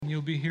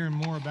you'll be hearing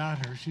more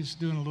about her. She's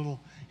doing a little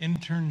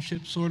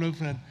internship sort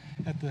of at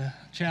the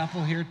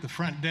chapel here at the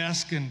front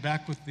desk and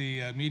back with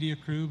the media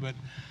crew. But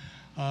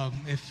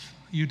if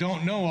you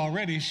don't know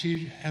already,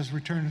 she has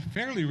returned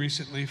fairly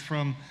recently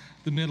from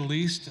the Middle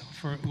East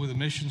with a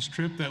missions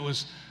trip that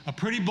was a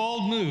pretty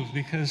bold move,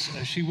 because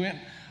she went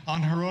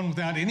on her own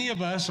without any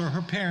of us or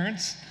her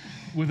parents,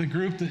 with a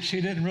group that she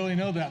didn't really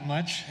know that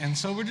much. And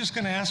so we're just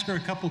going to ask her a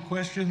couple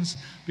questions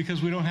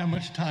because we don't have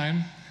much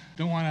time.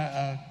 Don't want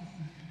to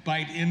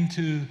bite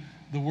into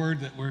the word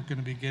that we're going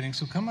to be getting.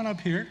 So come on up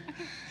here.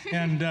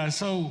 And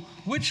so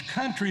which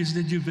countries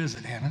did you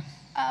visit, Hannah?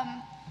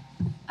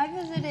 I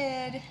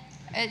visited,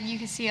 you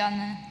can see on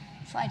the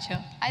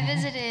slideshow, I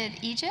visited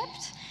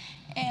Egypt,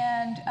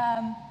 and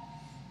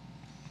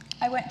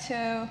I went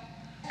to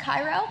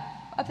Cairo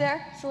up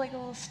there, so like a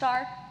little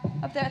star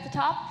up there at the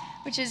top,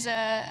 which is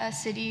a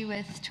city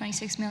with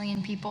 26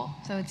 million people,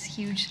 so it's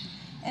huge.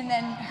 And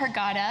then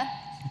Hurghada,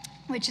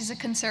 which is a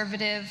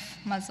conservative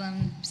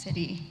Muslim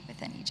city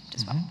within Egypt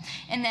as well.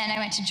 And then I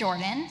went to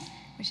Jordan,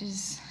 which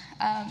is,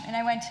 and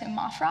I went to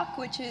Mafraq,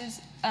 which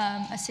is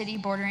a city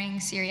bordering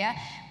Syria,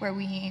 where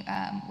we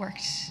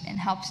worked and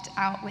helped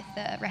out with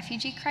the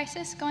refugee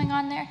crisis going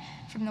on there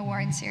from the war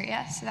in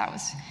Syria. So that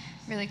was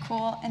really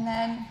cool. And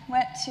then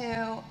went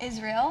to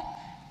Israel,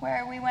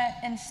 where we went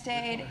and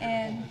stayed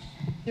in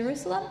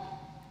Jerusalem.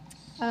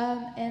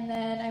 And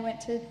then I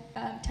went to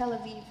Tel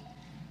Aviv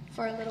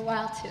for a little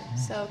while too.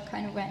 So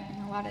kind of went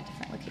in a lot of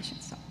different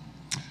locations. So.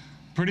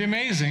 Pretty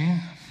amazing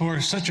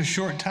for such a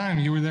short time.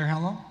 You were there how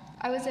long?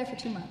 I was there for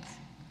 2 months.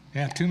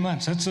 Yeah, 2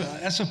 months.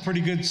 That's a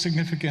pretty good,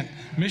 significant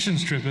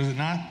missions trip, is it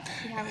not?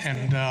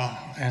 Yeah,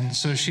 and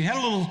so she had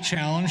a little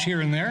challenge here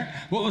and there.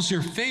 What was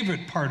your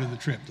favorite part of the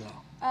trip, though?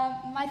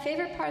 My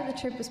favorite part of the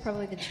trip was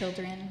probably the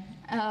children.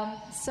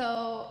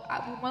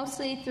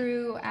 Mostly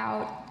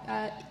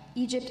throughout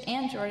Egypt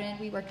and Jordan,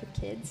 we worked with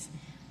kids,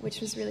 which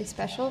was really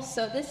special.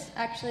 So this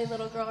actually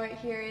little girl right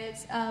here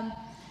is,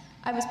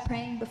 I was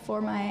praying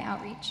before my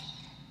outreach.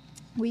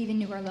 We even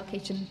knew our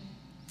location.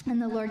 And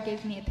the Lord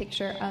gave me a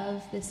picture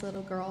of this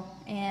little girl.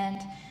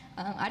 And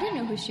I didn't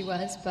know who she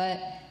was, but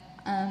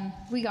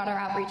we got our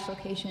outreach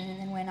location and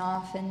then went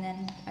off, and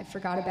then I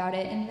forgot about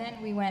it. And then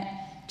we went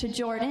to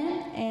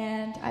Jordan,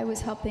 and I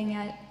was helping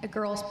at a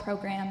girls'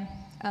 program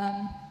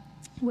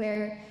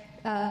where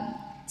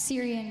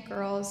Syrian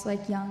girls,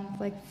 like young,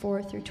 like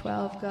 4 through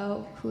 12,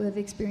 go, who have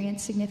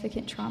experienced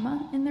significant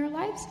trauma in their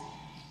lives.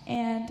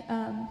 And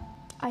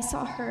I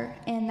saw her,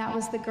 and that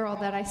was the girl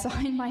that I saw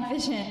in my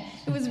vision.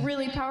 It was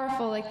really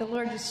powerful. Like, the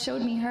Lord just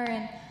showed me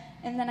her,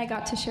 and then I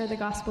got to share the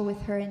gospel with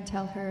her and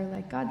tell her,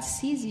 like, God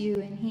sees you,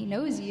 and he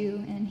knows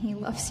you, and he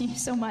loves you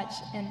so much.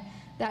 And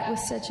that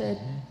was such a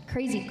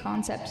crazy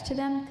concept to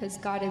them, because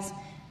God has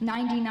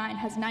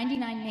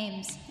 99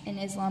 names in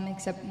Islam,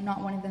 except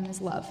not one of them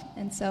is love.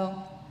 And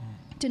so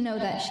to know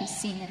that she's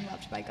seen and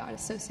loved by God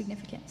is so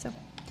significant. So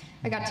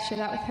I got to share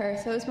that with her.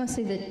 So it was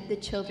mostly the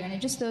children and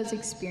just those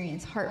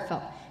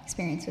heartfelt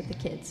experience with the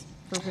kids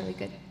were really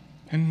good.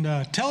 And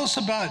tell us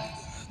about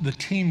the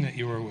team that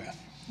you were with.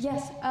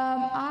 Yes,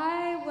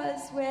 I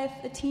was with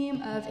a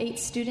team of 8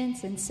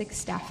 students and 6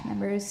 staff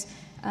members.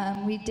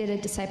 We did a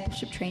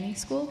discipleship training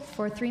school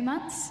for 3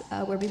 months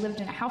where we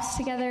lived in a house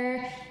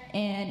together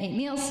and ate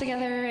meals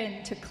together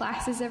and took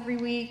classes every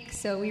week.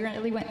 So we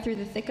really went through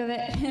the thick of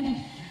it.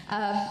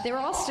 They were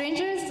all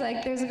strangers.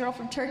 Like, there's a girl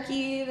from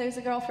Turkey, there's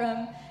a girl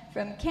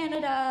from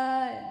Canada,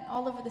 and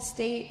all over the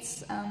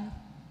States.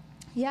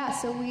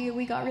 So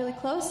we got really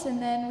close,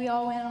 and then we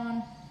all went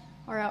on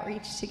our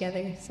outreach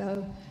together.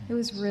 So it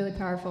was really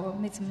powerful.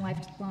 Made some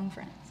lifelong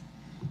friends.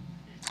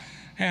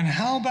 And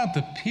how about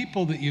the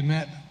people that you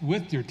met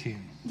with your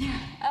team?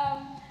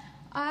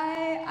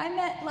 I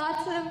met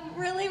lots of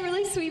really,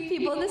 really sweet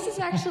people. This is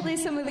actually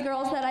some of the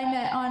girls that I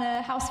met on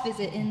a house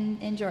visit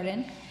in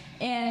Jordan.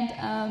 And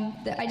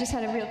I just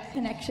had a real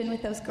connection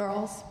with those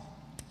girls.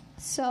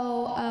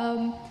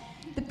 So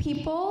the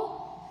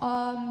people,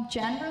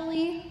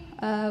 generally,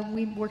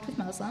 we worked with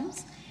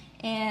Muslims,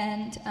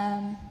 and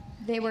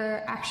they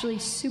were actually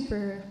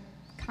super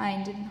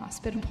kind and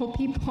hospitable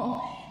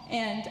people,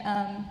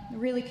 and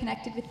really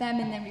connected with them.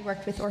 And then we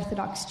worked with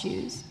Orthodox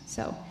Jews,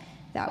 so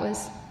that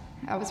was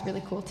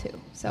really cool too.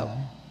 So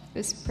it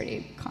was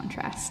pretty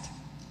contrast,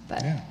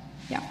 but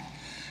yeah.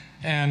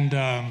 And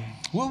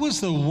what was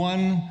the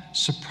one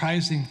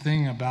surprising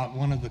thing about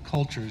one of the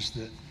cultures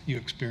that you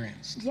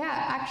experienced? Yeah,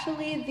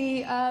 actually,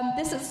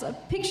 this is a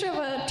picture of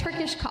a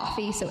Turkish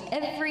coffee. So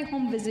every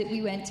home visit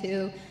we went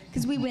to,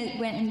 because we went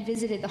and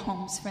visited the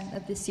homes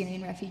of the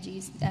Syrian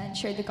refugees and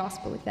shared the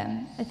gospel with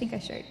them. I think I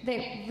shared.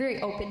 They're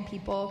very open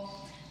people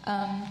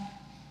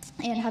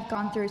and have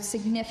gone through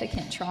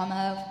significant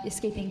trauma,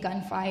 escaping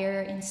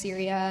gunfire in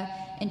Syria,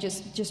 and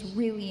just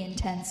really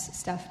intense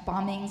stuff,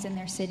 bombings in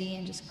their city,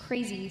 and just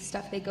crazy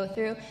stuff they go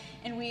through.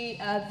 And we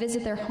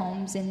visit their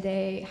homes, and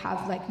they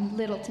have like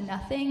little to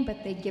nothing,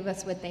 but they give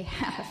us what they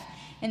have.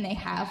 And they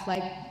have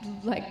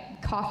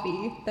like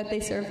coffee that they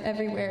serve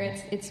everywhere.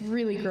 It's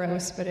really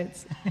gross, but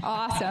it's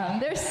awesome.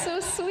 They're so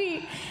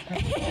sweet.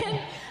 And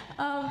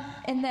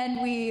And then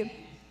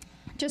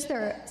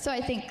so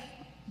I think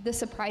the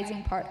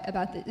surprising part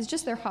about this is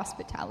just their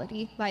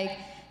hospitality. Like,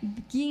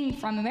 being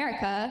from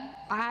America,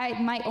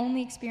 my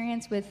only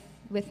experience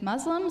with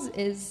Muslims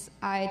is,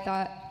 I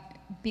thought,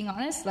 being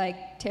honest,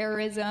 like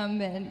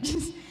terrorism, and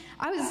just,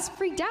 I was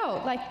freaked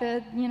out, like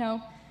the,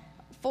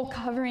 full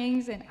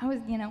coverings, and I was,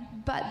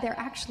 but they're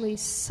actually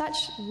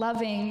such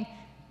loving,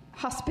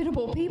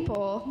 hospitable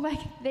people. Like,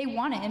 they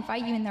want to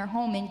invite you in their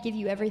home and give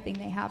you everything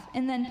they have.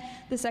 And then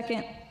the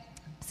second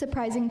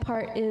surprising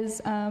part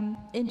is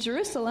in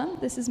Jerusalem.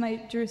 This is my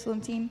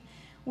Jerusalem team.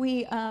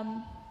 We,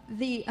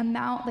 the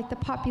amount, like the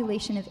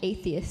population of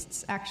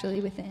atheists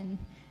actually within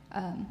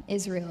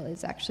Israel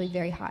is actually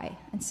very high.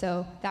 And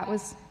so that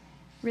was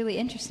really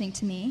interesting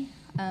to me.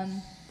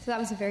 So that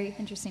was a very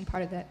interesting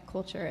part of that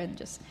culture and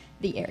just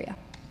the area.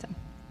 So,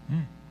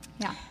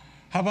 yeah.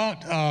 How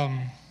about,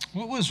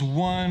 what was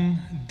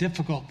one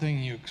difficult thing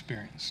you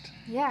experienced?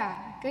 Yeah,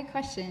 good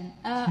question.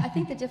 I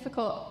think the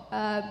difficult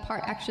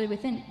part actually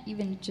within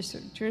even just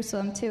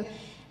Jerusalem too.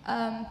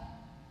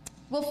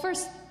 Well,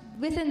 first,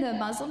 within the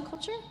Muslim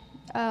culture,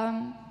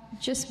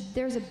 just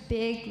there's a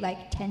big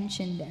like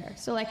tension there.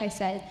 So like I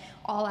said,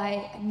 all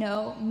I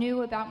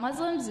knew about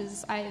Muslims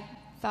is I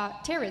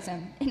thought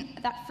terrorism, and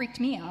that freaked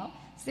me out.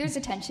 So there's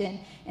a tension.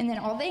 And then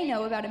all they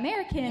know about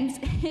Americans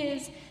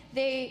is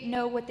they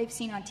know what they've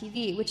seen on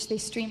TV, which they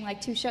stream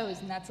like 2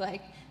 shows, and that's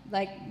like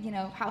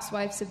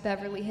Housewives of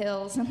Beverly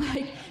Hills, and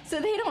so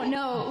they don't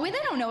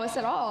know us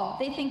at all.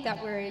 They think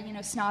that we're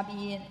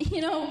snobby,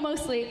 and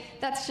mostly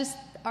that's just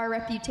our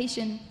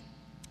reputation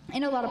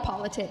in a lot of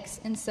politics.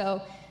 And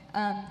so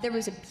there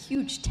was a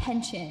huge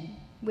tension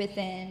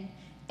within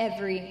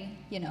every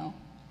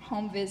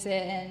home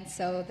visit, and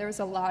so there was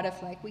a lot of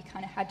we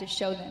kind of had to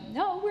show them,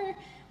 no,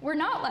 we're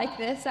not like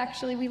this.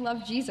 Actually, we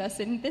love Jesus,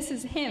 and this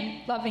is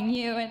Him loving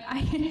you. And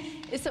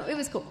so it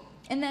was cool.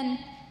 And then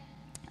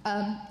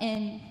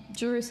in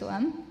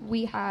Jerusalem,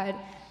 we had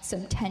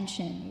some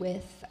tension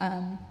with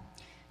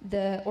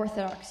the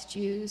Orthodox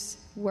Jews.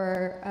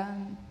 They're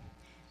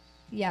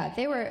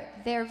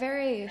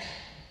very,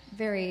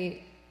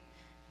 very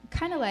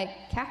kind of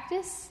like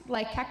cactus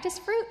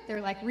fruit.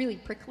 They're like really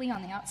prickly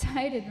on the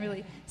outside and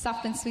really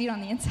soft and sweet on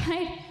the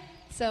inside.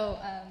 So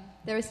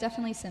there was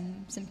definitely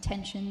some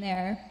tension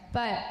there,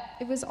 but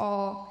it was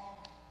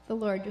all, the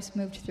Lord just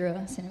moved through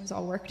us, and it was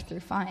all worked through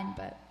fine.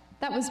 But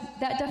that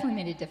definitely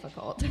made it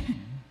difficult.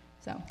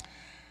 So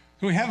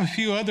we have a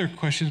few other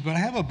questions, but I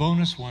have a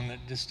bonus one that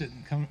just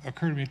didn't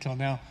occur to me until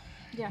now.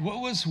 Yeah.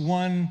 What was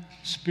one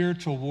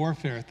spiritual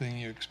warfare thing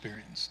you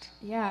experienced?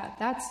 Yeah,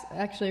 that's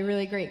actually a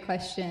really great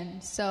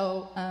question.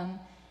 So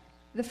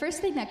the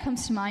first thing that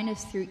comes to mind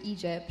is through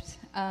Egypt.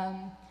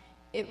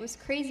 It was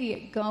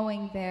crazy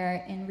going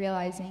there and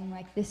realizing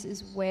this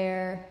is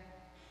where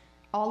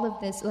all of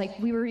this,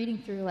 we were reading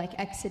through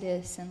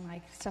Exodus and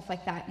stuff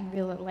like that, and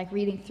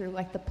reading through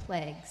the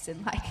plagues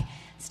and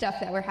stuff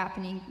that were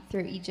happening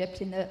through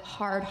Egypt and the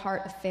hard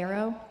heart of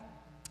Pharaoh.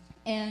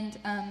 And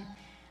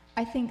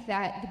I think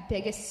that the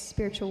biggest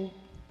spiritual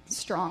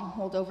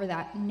stronghold over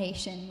that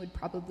nation would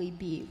probably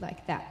be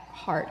that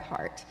hard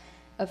heart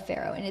of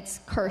Pharaoh, and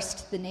it's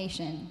cursed the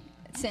nation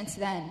since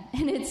then.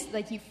 And it's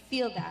you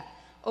feel that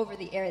over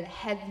the air, the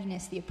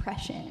heaviness, the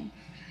oppression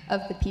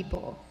of the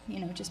people,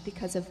 just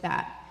because of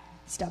that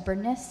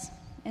stubbornness.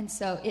 And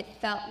so it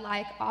felt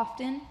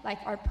often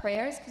our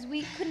prayers, because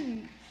we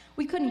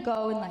couldn't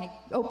go and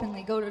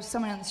openly go to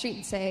someone on the street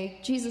and say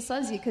Jesus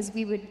loves you, because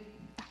we would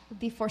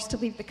be forced to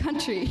leave the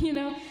country,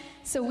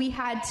 So we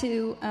had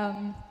to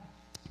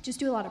just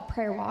do a lot of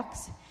prayer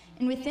walks,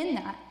 and within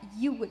that,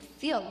 you would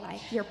feel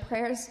your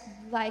prayers,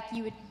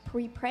 you would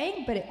be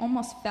praying, but it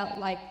almost felt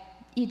like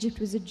Egypt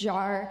was a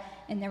jar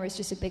and there was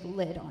just a big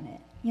lid on it.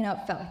 It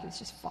felt like it was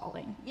just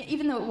falling,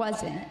 even though it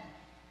wasn't.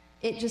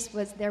 It just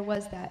was. There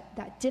was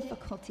that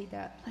difficulty,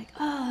 that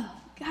oh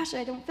gosh,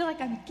 I don't feel like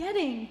I'm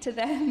getting to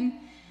them.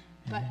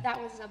 But that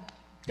was a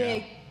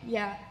big,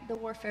 the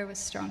warfare was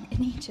strong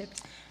in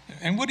Egypt.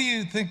 And what do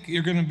you think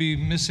you're going to be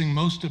missing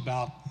most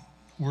about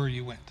where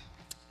you went?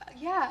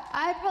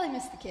 I probably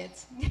miss the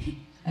kids,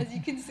 as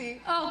you can see.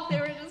 Oh, they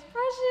were just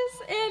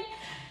precious. And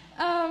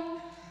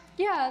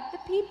the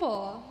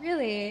people,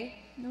 really,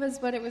 was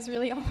what it was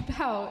really all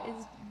about,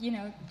 is,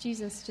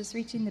 Jesus just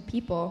reaching the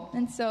people.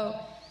 And so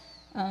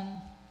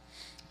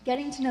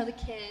getting to know the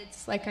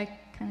kids, like I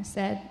kind of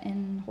said,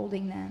 and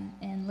holding them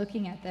and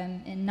looking at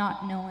them and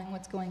not knowing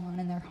what's going on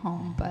in their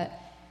home, but,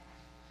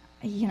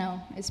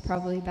 it's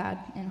probably bad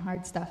and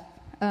hard stuff.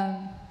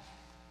 The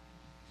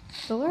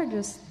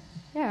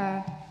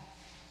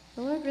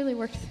Lord really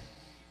worked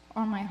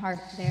on my heart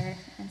there,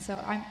 and so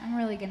I'm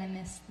really going to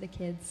miss the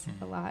kids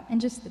a lot,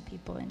 and just the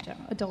people in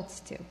general,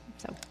 adults too.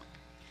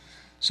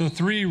 So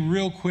 3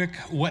 real quick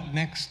what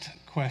next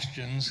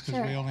questions, because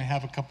Sure. we only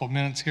have a couple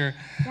minutes here.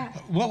 Yeah.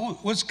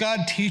 What's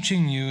God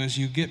teaching you as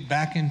you get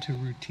back into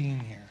routine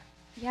here?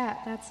 Yeah,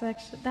 that's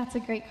a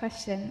great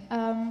question.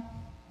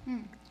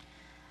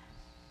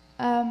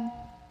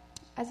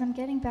 As I'm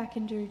getting back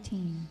into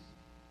routine,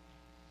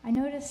 I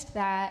noticed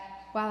that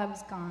while I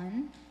was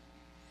gone,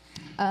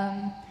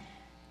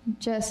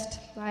 Just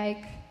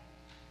like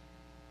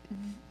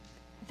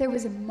there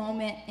was a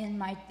moment in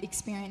my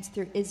experience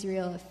through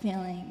Israel of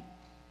feeling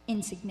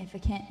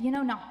insignificant,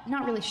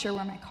 not really sure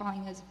where my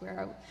calling is,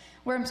 where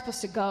I'm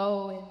supposed to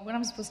go and what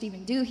I'm supposed to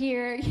even do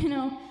here,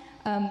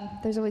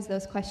 There's always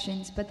those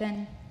questions. But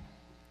then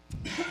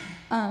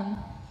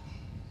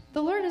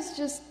the Lord has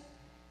just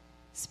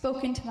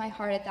spoken to my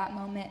heart at that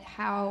moment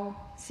how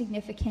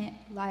significant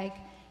like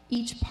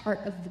each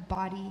part of the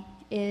body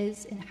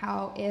is, and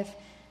how if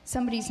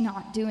somebody's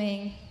not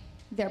doing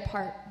their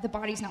part, the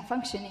body's not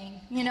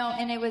functioning,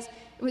 and it was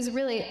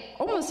really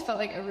almost felt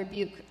like a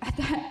rebuke at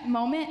that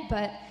moment,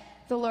 but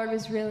the Lord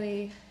was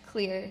really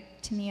clear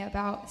to me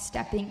about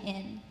stepping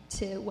in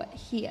to what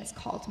he has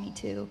called me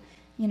to,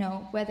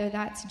 whether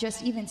that's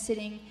just even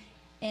sitting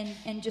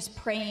and just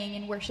praying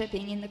and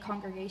worshiping in the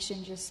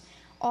congregation, just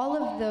all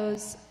of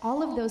those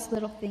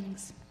little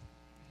things,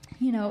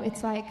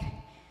 it's like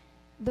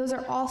those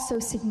are all so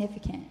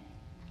significant.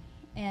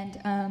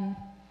 And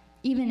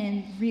even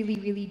in really,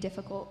 really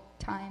difficult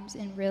times,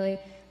 and really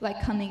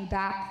like coming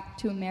back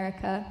to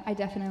America, I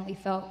definitely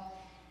felt,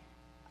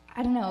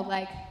 I don't know,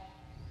 like,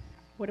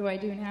 what do I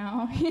do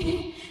now?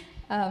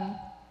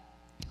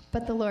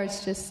 But the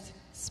Lord's just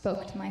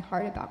spoke to my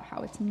heart about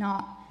how it's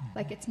not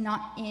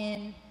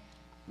in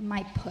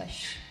my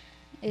push.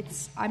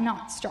 I'm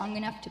not strong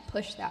enough to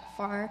push that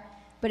far,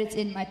 but it's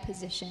in my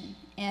position,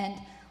 and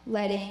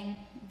letting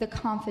the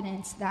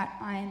confidence that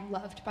I'm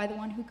loved by the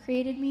one who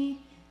created me,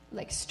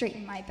 like,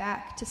 straighten my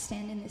back to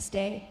stand in this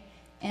day.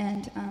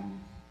 And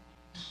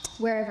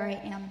wherever I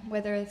am,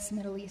 whether it's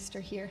Middle East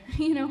or here,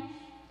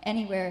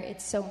 anywhere,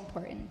 it's so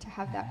important to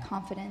have that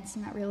confidence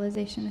and that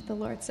realization with the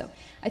Lord. So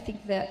I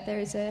think that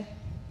there's a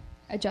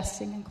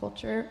adjusting in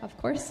culture, of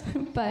course,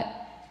 but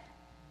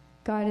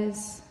God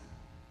is,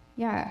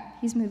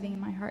 he's moving in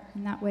my heart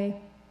in that way.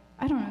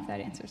 I don't know if that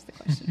answers the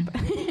question,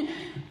 but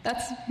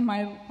that's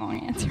my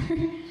long answer.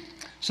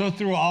 So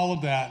through all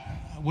of that,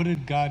 what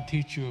did God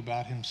teach you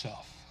about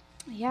himself?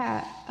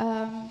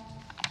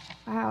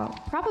 Wow,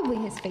 probably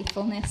his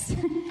faithfulness.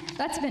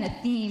 That's been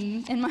a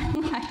theme in my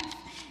life.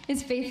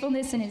 His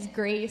faithfulness and his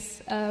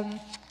grace.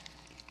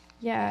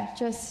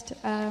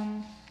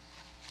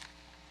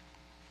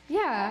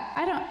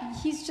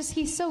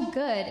 He's so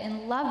good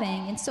and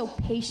loving and so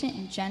patient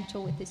and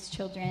gentle with his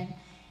children.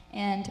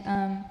 And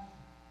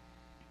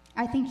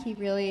I think he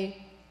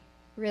really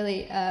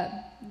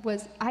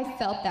I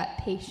felt that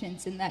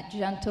patience and that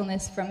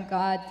gentleness from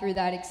God through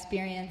that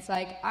experience.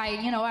 Like,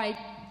 I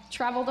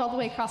traveled all the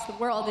way across the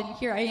world, and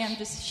here I am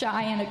just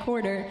shy and a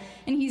quarter,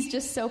 and he's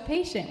just so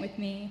patient with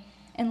me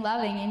and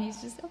loving, and he's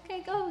just,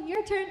 okay, go,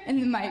 your turn.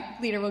 And then my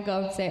leader will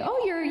go and say,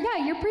 oh,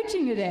 you're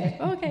preaching today.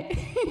 Okay.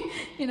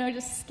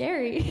 Just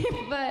scary.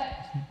 But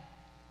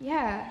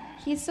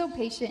he's so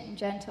patient and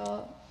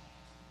gentle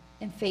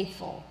and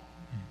faithful.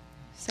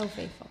 So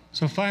faithful.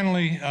 So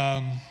finally,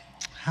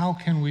 how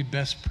can we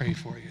best pray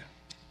for you?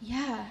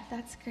 Yeah,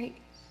 that's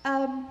great.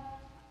 I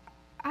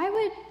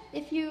would,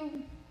 if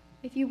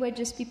you would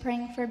just be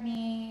praying for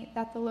me,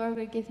 that the Lord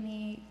would give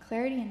me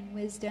clarity and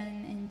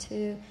wisdom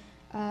into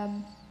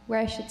where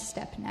I should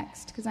step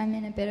next, because I'm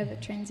in a bit of a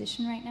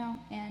transition right now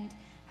and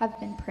have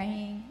been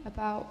praying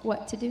about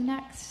what to do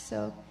next.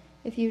 So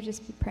if you would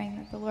just be praying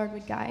that the Lord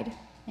would guide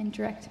and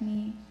direct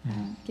me,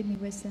 give me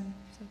wisdom.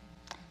 So.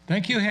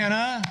 Thank you,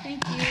 Hannah.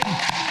 Thank you.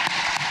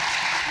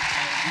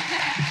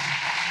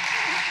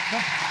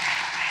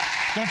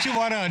 Don't you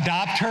want to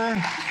adopt her?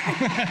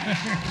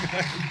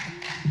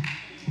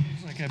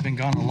 It's like I've been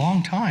gone a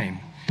long time.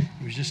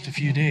 It was just a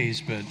few days,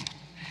 but...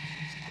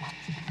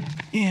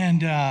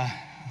 And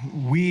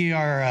we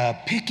are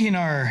picking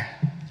our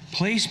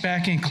place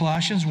back in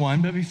Colossians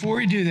 1, but before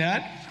we do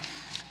that,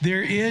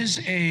 there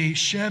is a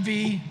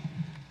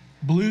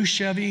blue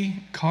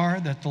Chevy car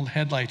that the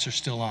headlights are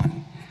still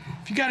on.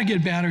 If you got to get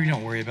a battery,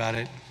 don't worry about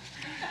it.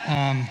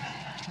 A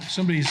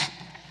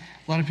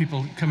lot of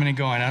people coming and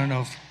going. I don't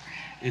know if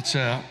it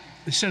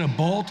said a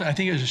Bolt. I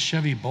think it was a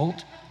Chevy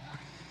Bolt.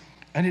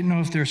 I didn't know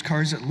if there's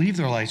cars that leave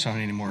their lights on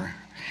anymore.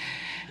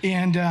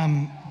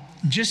 And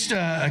just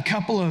a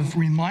couple of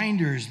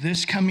reminders.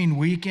 This coming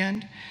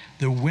weekend,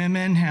 the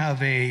women have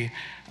a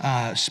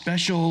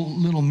special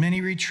little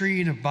mini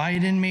retreat,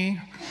 Abide in Me.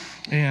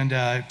 And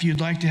if you'd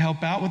like to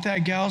help out with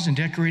that, gals, and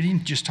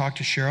decorating, just talk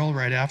to Cheryl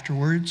right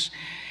afterwards.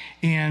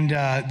 And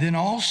then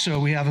also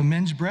we have a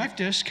men's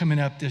breakfast coming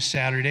up this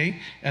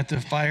Saturday at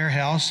the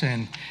Firehouse,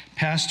 and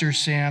Pastor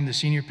Sam, the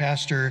senior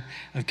pastor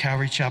of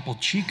Calvary Chapel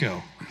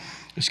Chico,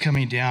 is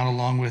coming down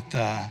along with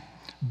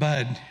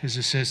Bud, his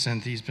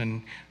assistant. He's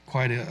been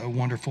quite a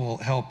wonderful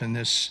help in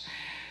this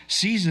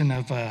season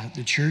of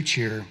the church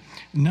here.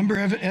 A number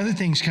of other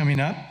things coming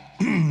up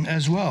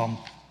as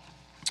well.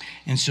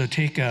 And so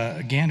take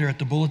a gander at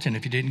the bulletin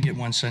if you didn't get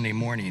one Sunday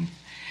morning.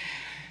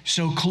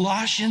 So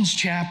Colossians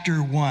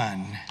chapter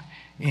 1.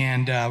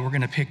 And we're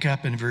going to pick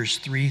up in verse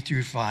 3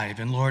 through 5.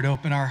 And Lord,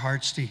 open our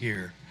hearts to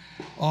hear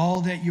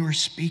all that you're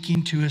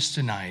speaking to us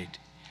tonight.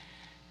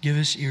 Give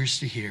us ears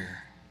to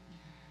hear.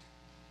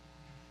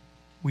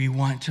 We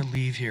want to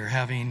leave here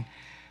having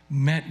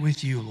met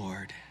with you,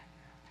 Lord.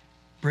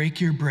 Break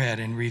your bread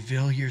and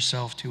reveal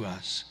yourself to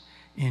us.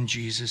 In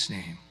Jesus'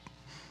 name,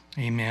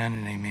 amen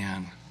and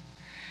amen.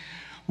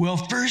 Well,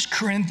 1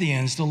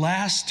 Corinthians, the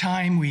last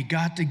time we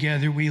got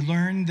together, we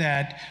learned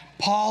that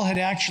Paul had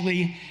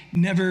actually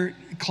never,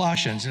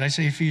 Colossians, did I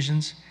say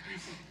Ephesians?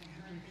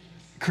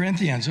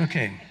 Corinthians,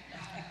 okay.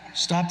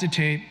 Stop the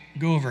tape,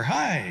 go over.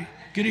 Hi,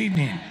 good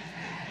evening.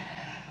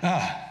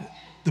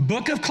 The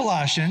book of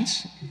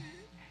Colossians,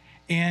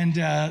 and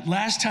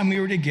last time we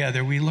were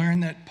together, we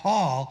learned that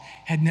Paul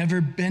had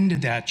never been to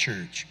that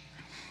church.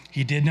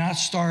 He did not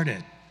start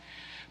it.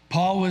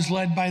 Paul was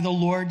led by the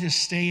Lord to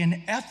stay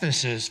in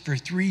Ephesus for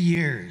 3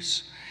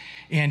 years,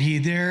 and he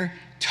there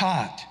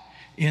taught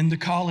in the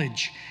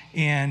college,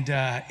 and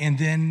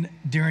then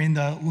during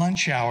the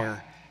lunch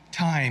hour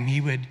time, he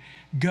would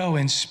go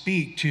and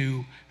speak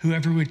to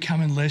whoever would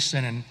come and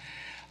listen, and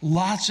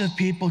lots of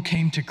people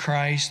came to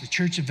Christ. The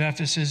church of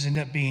Ephesus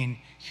ended up being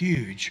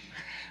huge,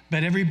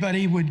 but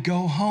everybody would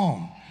go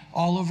home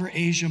all over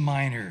Asia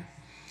Minor.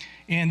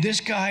 And this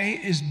guy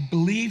is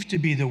believed to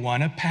be the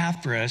one,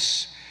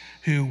 Epaphras,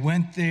 who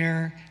went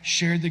there,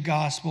 shared the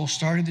gospel,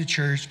 started the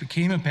church,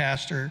 became a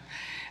pastor,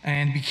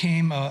 and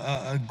became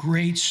a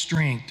great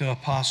strength to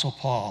Apostle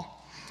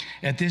Paul.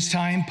 At this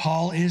time,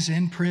 Paul is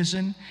in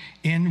prison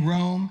in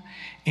Rome,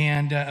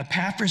 and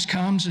Epaphras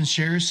comes and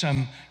shares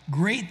some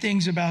great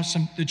things about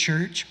the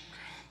church,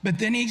 but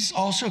then he's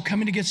also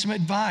coming to get some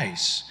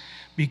advice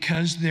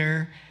because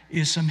there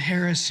is some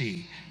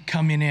heresy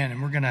coming in,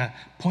 and we're going to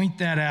point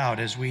that out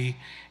as we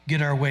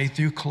get our way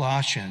through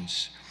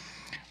Colossians.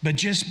 But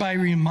just by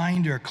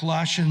reminder,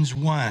 Colossians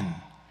 1,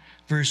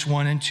 verse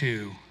 1 and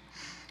 2,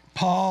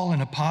 Paul, an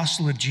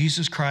apostle of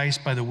Jesus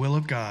Christ by the will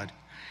of God,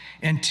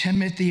 and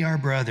Timothy, our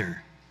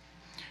brother,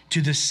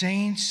 to the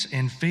saints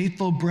and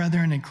faithful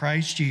brethren in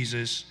Christ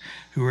Jesus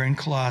who are in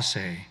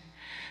Colossae,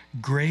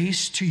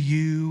 grace to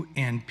you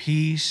and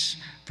peace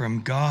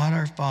from God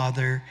our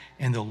Father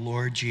and the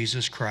Lord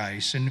Jesus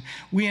Christ. And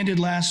we ended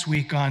last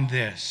week on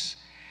this,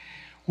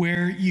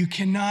 where you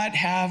cannot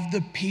have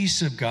the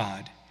peace of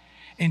God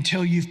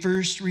until you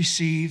first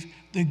receive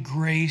the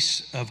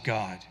grace of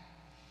God.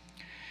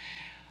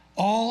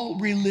 All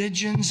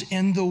religions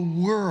in the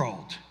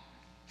world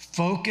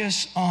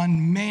focus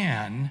on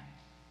man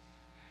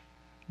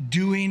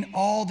doing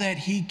all that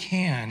he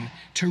can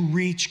to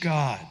reach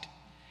God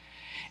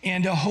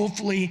and to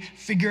hopefully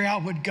figure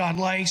out what God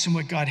likes and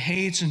what God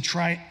hates, and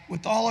try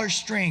with all our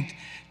strength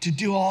to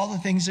do all the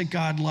things that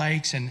God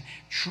likes and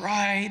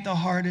try the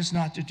hardest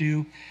not to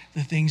do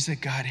the things that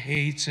God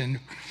hates. And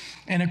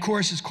of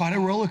course, it's quite a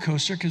roller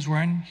coaster because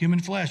we're in human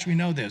flesh. We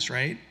know this,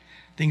 right?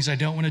 Things I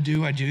don't want to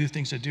do, I do.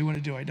 Things I do want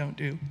to do, I don't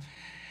do.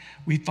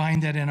 We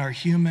find that in our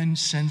human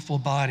sinful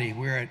body,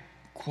 we're at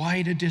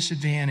quite a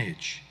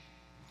disadvantage.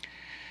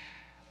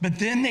 But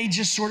then they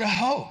just sort of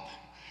hope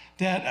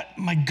that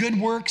my good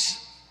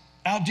works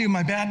outdo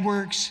my bad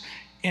works,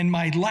 and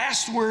my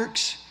last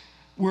works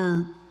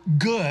were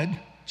good,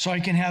 so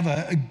I can have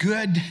a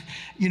good,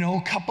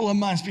 couple of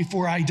months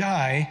before I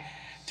die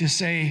to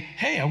say,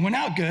 hey, I went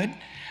out good.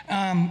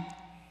 And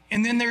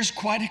then there's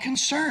quite a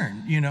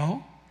concern,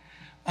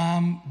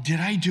 did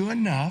I do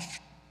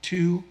enough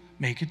to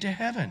make it to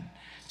heaven?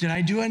 Did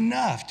I do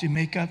enough to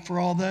make up for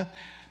all the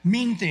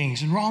mean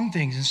things and wrong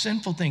things and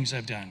sinful things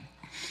I've done?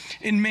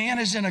 And man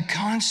is in a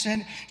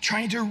constant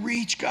trying to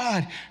reach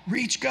God,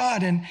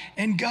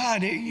 and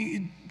God,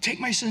 take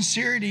my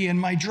sincerity and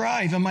my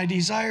drive and my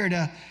desire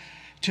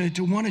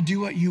to want to do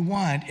what you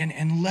want,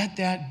 and let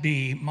that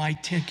be my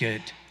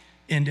ticket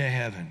into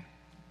heaven.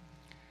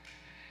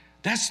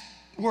 That's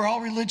where all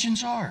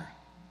religions are.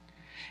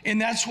 And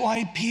that's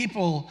why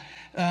people,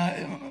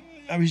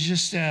 I was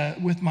just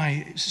with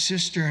my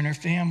sister and her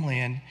family,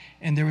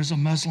 and there was a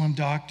Muslim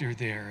doctor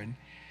there,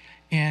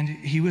 and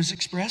he was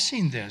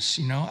expressing this,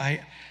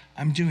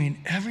 I'm doing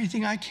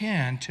everything I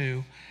can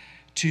to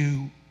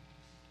do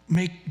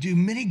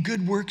many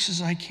good works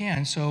as I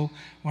can, so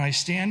when I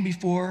stand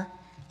before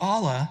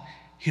Allah,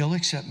 he'll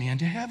accept me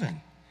into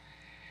heaven.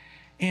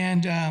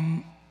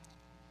 And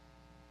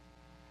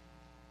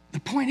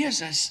the point is,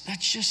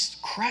 that's just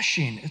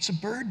crushing. It's a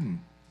burden.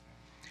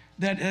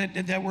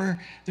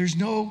 There's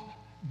no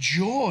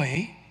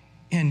joy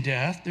in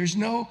death. There's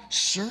no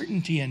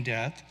certainty in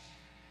death.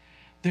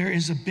 There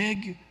is a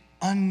big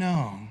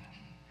unknown.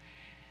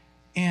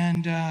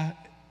 And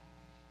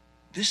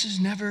this has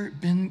never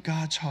been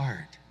God's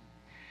heart.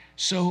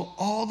 So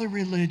all the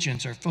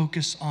religions are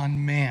focused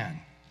on man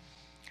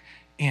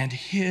and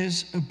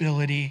his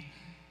ability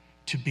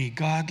to be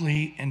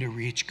godly and to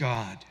reach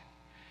God.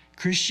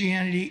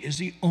 Christianity is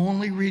the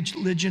only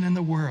religion in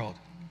the world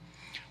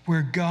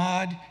where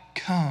God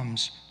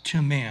comes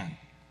to man.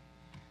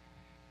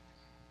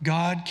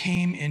 God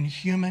came in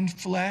human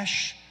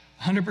flesh,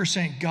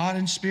 100% God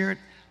in spirit,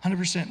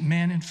 100%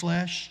 man in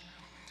flesh,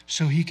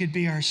 so he could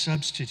be our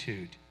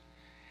substitute.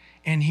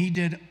 And he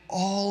did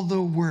all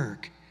the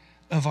work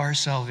of our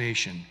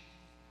salvation.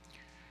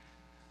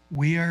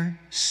 We are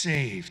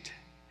saved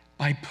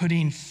by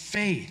putting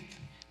faith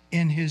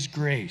in his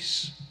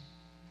grace.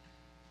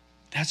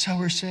 That's how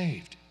we're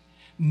saved.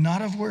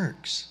 Not of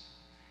works,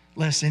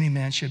 lest any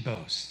man should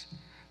boast.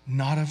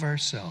 Not of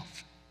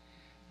ourselves.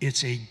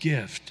 It's a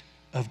gift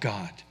of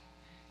God,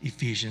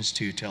 Ephesians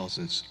 2 tells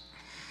us.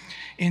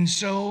 And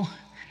so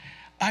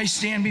I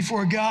stand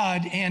before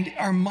God, and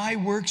are my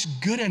works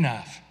good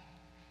enough?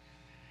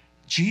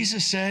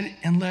 Jesus said,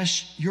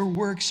 unless your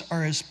works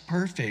are as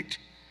perfect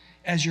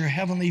as your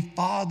heavenly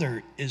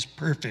Father is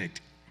perfect,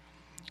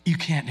 you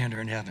can't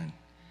enter in heaven.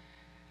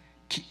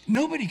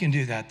 Nobody can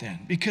do that then,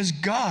 because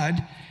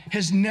God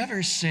has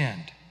never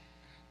sinned,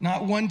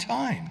 not one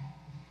time.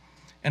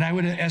 And I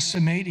would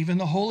estimate even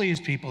the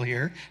holiest people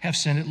here have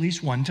sinned at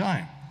least one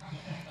time.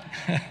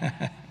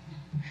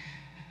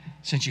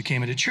 Since you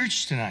came into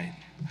church tonight.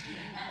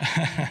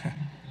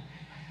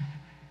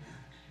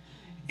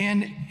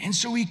 And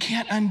so we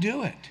can't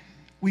undo it.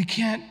 We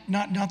can't,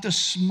 not the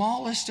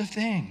smallest of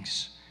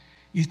things.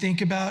 You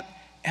think about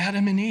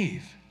Adam and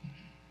Eve.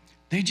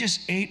 They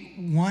just ate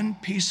one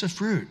piece of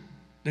fruit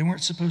they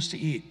weren't supposed to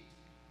eat.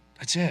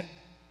 That's it.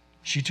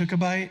 She took a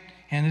bite,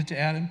 handed it to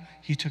Adam.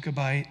 He took a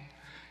bite.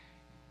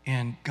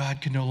 And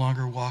God could no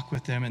longer walk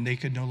with them, and they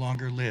could no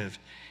longer live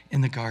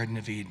in the Garden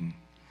of Eden.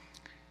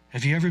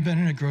 Have you ever been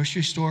in a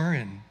grocery store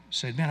and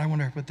said, man, I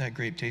wonder what that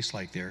grape tastes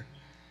like there?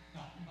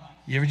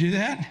 You ever do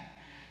that?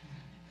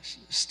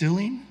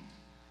 Stilling?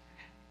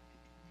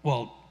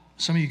 Well,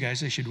 some of you guys,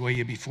 they should weigh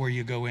you before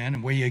you go in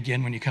and weigh you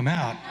again when you come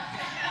out.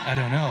 I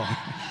don't know.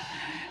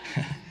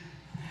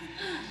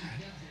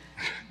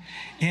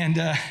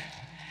 And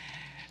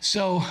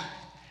so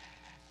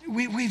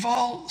we've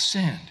all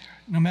sinned,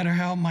 no matter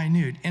how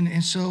minute.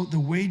 And so the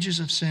wages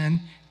of sin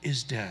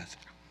is death.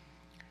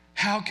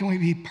 How can we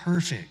be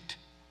perfect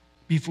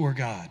before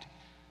God?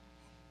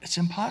 It's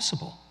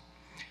impossible.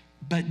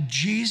 But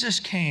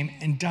Jesus came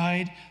and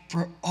died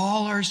for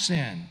all our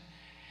sin.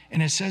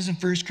 And it says in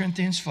 1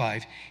 Corinthians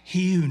 5,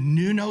 he who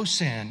knew no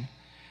sin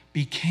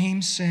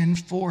became sin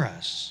for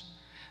us,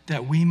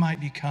 that we might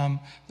become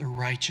the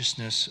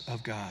righteousness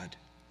of God.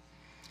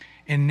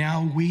 And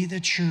now we, the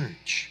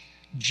church,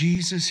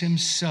 Jesus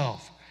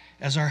himself,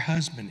 as our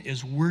husband,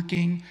 is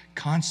working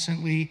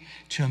constantly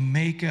to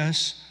make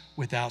us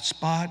without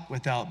spot,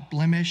 without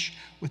blemish,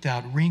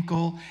 without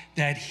wrinkle,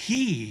 that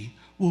he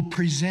will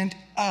present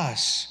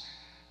us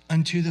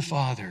unto the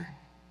Father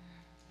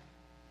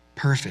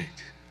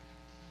perfect.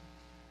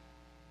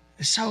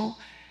 So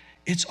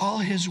it's all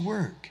his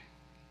work.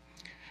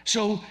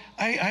 So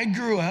I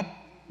grew up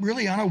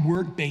really on a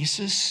work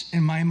basis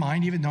in my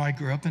mind, even though I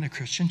grew up in a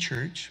Christian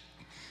church.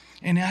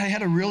 And I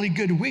had a really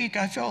good week.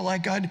 I felt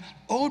like God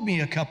owed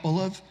me a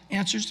couple of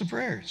answers to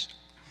prayers.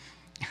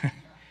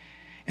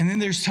 And then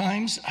there's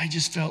times I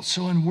just felt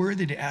so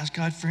unworthy to ask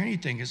God for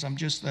anything, because I'm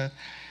just the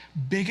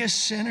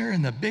biggest sinner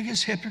and the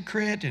biggest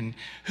hypocrite. And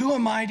who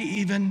am I to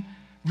even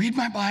read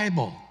my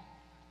Bible?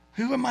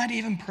 Who am I to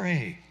even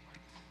pray?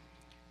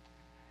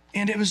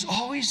 And it was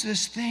always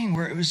this thing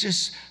where it was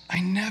just, I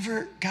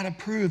never got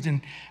approved.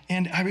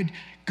 And I would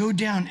go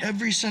down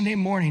every Sunday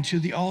morning to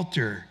the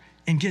altar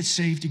and get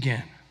saved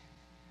again.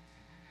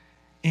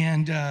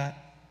 And I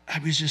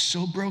was just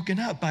so broken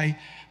up.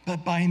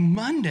 But by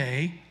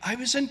Monday, I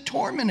was in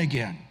torment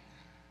again,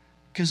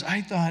 because I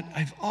thought,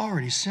 I've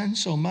already sinned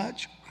so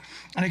much.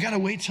 And I got to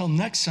wait till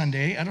next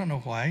Sunday. I don't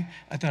know why.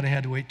 I thought I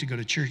had to wait to go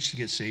to church to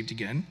get saved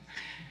again.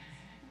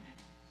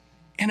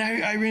 And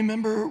I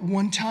remember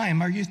one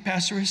time our youth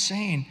pastor was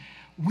saying,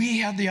 we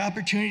have the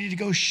opportunity to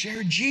go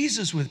share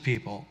Jesus with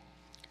people.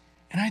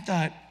 And I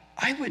thought,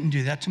 I wouldn't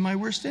do that to my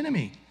worst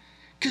enemy,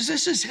 because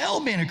this is hell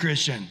being a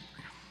Christian.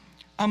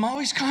 I'm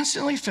always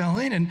constantly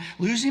failing and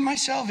losing my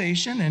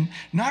salvation and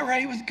not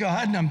right with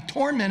God, and I'm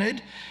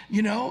tormented,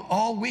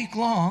 all week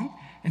long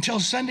until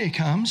Sunday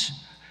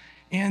comes.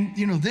 And,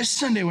 this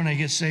Sunday when I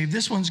get saved,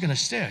 this one's going to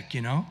stick,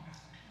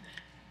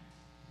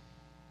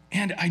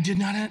 And I did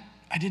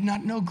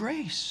not know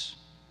grace.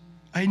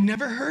 I had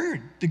never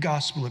heard the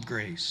gospel of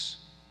grace.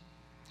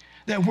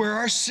 That where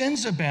our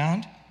sins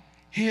abound,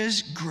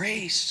 his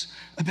grace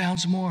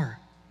abounds more.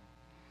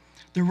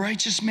 The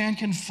righteous man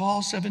can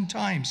fall 7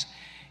 times,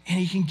 and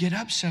he can get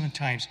up 7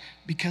 times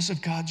because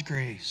of God's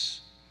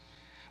grace.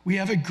 We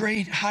have a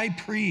great high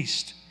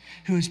priest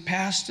who has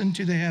passed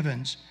into the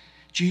heavens,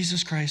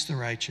 Jesus Christ the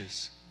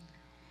righteous.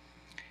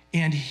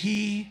 And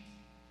he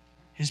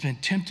has been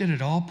tempted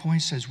at all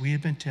points as we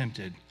have been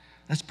tempted.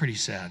 That's pretty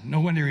sad. No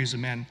wonder he's a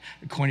man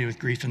acquainted with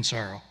grief and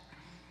sorrow.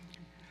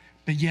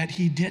 But yet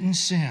he didn't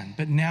sin.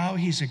 But now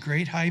he's a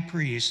great high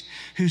priest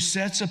who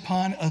sits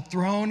upon a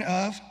throne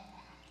of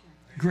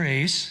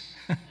grace,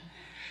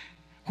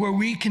 where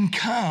we can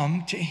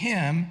come to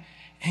him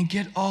and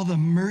get all the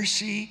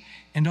mercy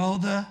and all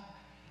the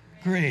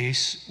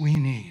grace we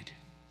need.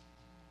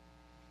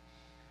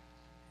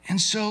 And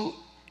so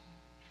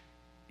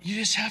you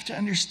just have to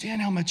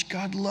understand how much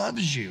God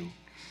loves you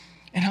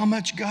and how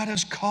much God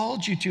has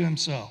called you to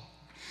himself.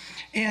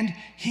 And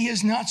he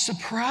is not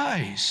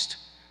surprised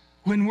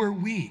when we're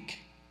weak.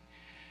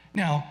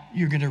 Now,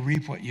 you're going to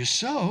reap what you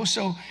sow.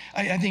 So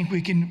I think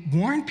we can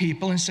warn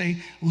people and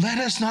say, let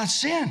us not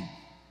sin.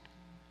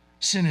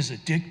 Sin is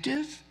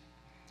addictive.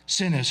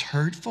 Sin is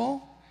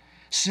hurtful.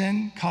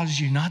 Sin causes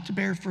you not to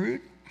bear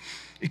fruit.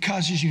 It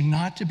causes you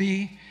not to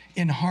be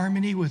in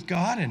harmony with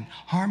God and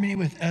harmony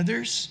with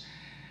others,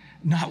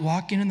 not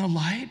walking in the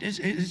light.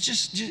 It's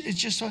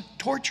just a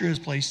torturous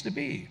place to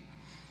be.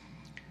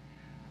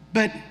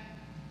 But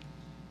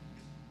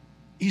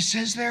he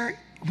says there,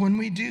 when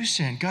we do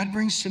sin, God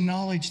brings to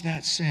knowledge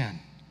that sin.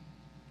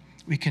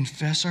 We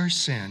confess our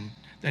sin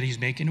that he's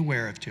making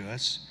aware of to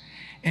us.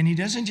 And he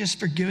doesn't just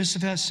forgive us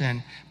of that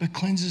sin, but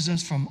cleanses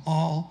us from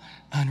all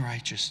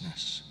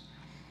unrighteousness.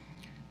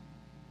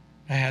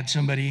 I had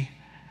somebody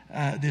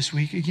this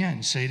week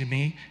again say to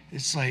me,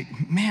 it's like,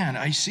 man,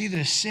 I see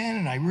this sin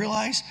and I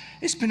realize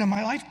it's been in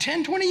my life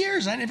 10, 20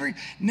 years. I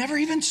never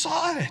even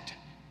saw it.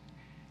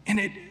 And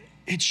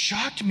it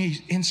shocked me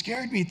and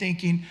scared me,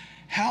 thinking,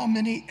 how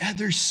many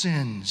other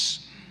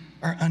sins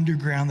are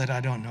underground that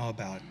I don't know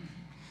about?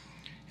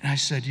 And I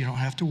said, you don't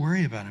have to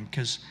worry about them,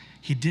 because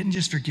he didn't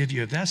just forgive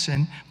you of that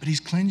sin, but he's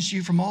cleansed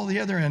you from all the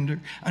other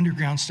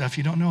underground stuff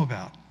you don't know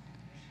about.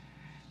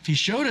 If he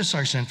showed us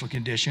our sinful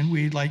condition,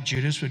 we, like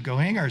Judas, would go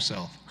hang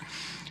ourselves.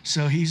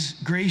 So he's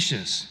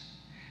gracious.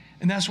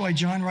 And that's why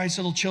John writes,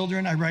 little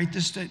children, I write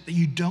this that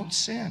you don't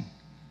sin.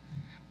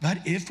 But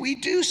if we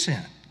do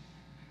sin,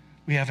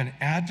 we have an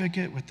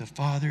advocate with the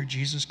Father,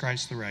 Jesus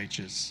Christ the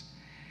righteous.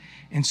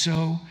 And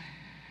so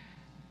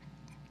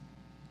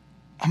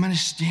I'm going to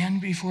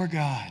stand before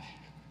God.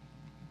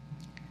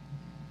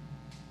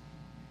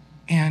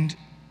 And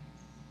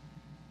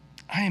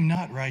I am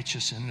not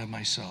righteous in and of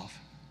myself.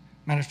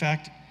 Matter of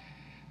fact,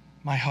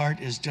 my heart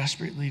is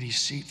desperately,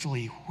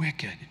 deceitfully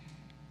wicked.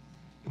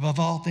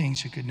 Above all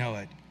things, who could know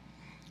it?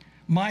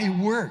 My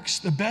works,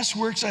 the best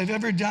works I've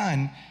ever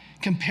done,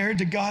 compared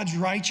to God's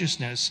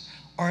righteousness,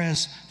 are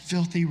as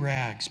filthy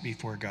rags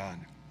before God.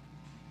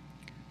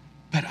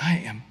 But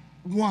I am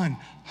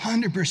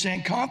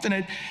 100%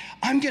 confident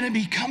I'm going to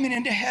be coming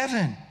into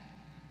heaven.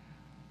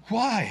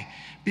 Why?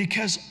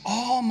 Because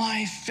all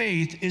my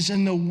faith is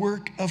in the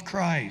work of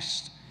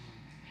Christ.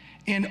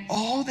 And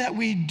all that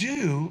we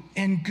do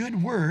in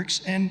good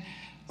works and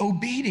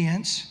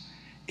obedience,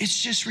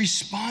 it's just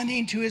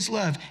responding to his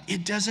love.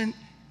 It doesn't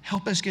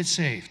help us get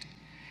saved.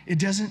 It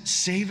doesn't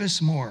save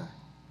us more.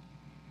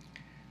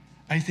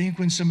 I think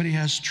when somebody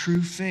has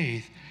true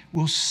faith,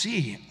 we'll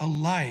see a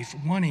life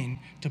wanting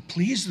to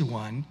please the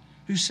one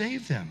who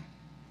saved them.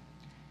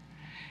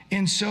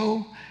 And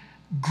so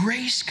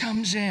grace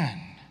comes in.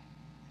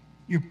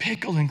 You're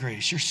pickled in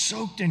grace. You're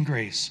soaked in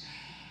grace.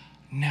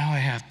 Now I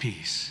have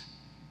peace.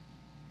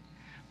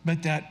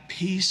 But that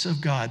peace of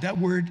God, that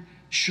word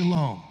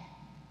shalom,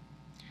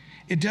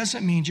 it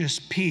doesn't mean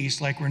just peace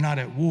like we're not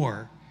at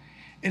war.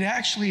 It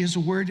actually is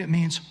a word that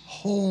means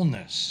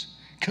wholeness,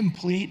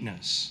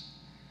 completeness,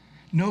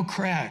 no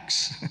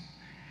cracks.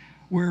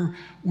 We're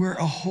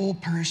a whole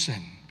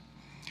person.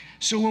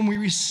 So when we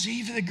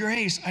receive the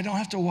grace, I don't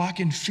have to walk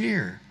in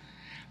fear.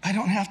 I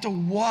don't have to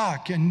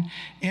walk and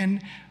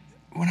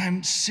when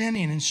I'm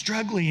sinning and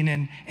struggling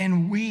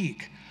and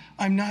weak,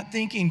 I'm not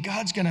thinking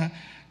God's going to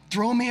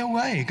throw me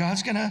away.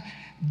 God's going to,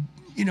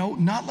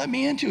 not let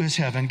me into his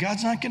heaven.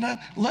 God's not going to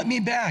let me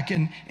back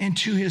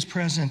into his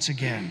presence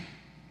again.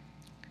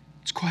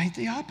 It's quite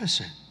the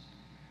opposite.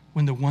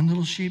 When the one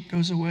little sheep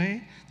goes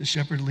away, the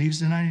shepherd leaves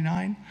the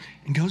 99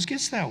 and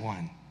gets that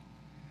one.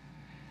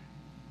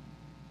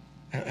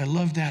 I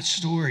love that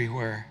story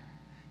where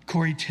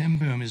Corrie ten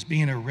Boom is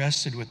being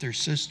arrested with her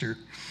sister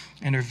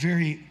and her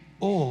very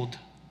old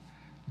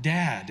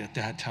dad at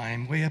that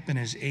time, way up in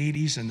his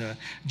 80s, and the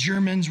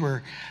Germans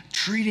were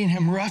treating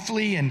him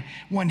roughly, and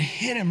one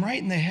hit him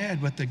right in the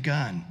head with the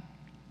gun.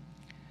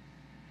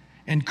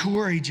 And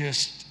Corrie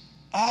just,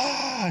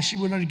 she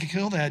wanted to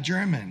kill that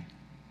German.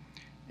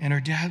 And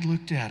her dad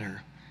looked at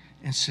her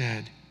and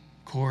said,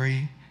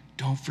 Corrie,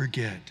 don't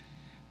forget,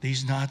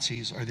 these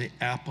Nazis are the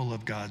apple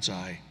of God's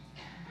eye.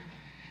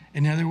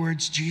 In other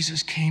words,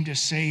 Jesus came to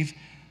save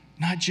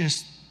not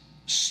just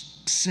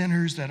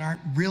sinners that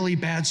aren't really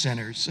bad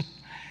sinners.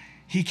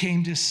 He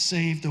came to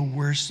save the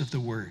worst of the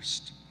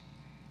worst.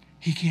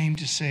 He came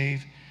to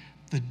save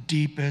the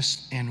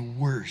deepest and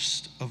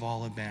worst of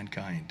all of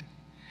mankind.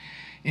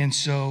 And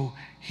so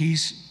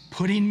he's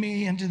putting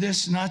me into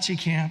this Nazi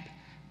camp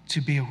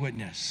to be a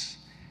witness.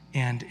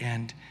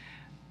 And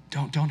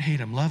don't hate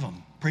them, love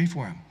them, pray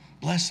for them,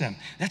 bless them.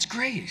 That's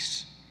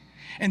grace.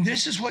 And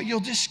this is what you'll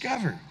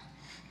discover.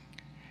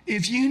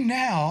 If you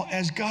now,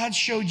 as God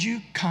showed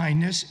you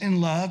kindness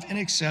and love and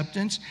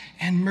acceptance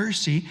and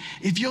mercy,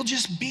 if you'll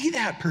just be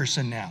that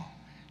person now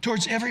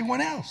towards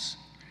everyone else,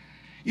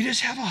 you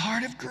just have a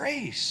heart of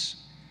grace.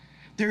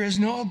 There is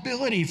no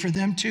ability for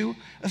them to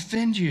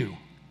offend you.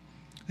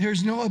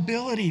 There's no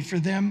ability for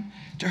them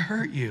to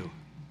hurt you.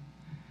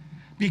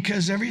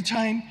 Because every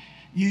time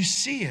you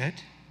see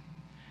it,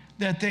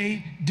 that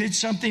they did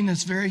something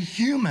that's very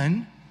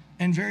human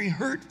and very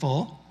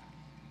hurtful,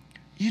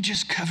 you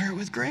just cover it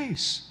with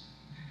grace.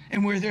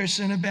 And where their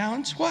sin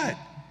abounds, what?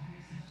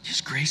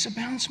 Just grace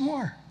abounds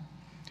more.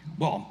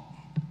 Well,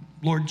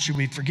 Lord, should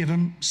we forgive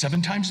him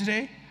 7 times a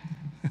day?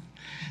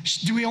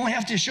 Do we only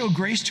have to show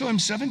grace to him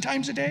 7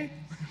 times a day?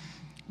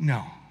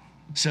 No.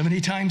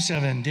 70 times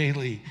 7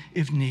 daily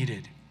if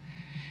needed.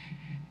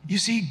 You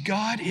see,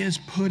 God is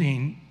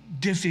putting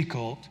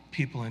difficult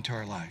people into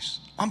our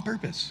lives on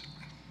purpose.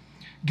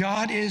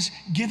 God is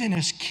giving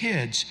us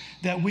kids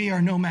that we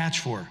are no match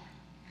for.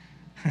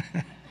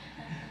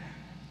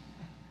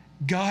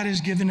 God has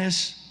given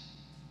us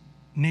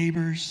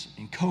neighbors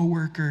and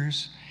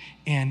coworkers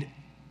and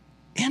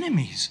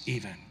enemies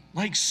even,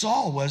 like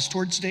Saul was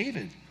towards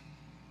David.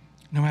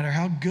 No matter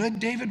how good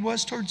David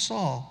was towards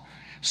Saul,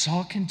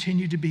 Saul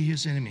continued to be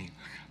his enemy.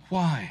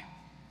 Why?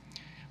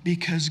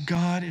 Because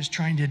God is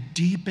trying to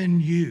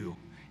deepen you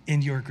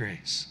in your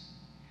grace.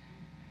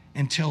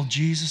 Until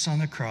Jesus on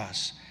the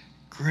cross,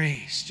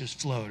 grace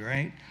just flowed,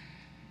 right?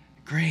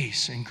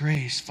 Grace and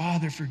grace.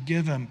 Father,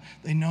 forgive them.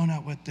 They know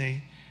not what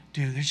they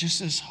do. There's just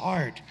this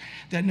heart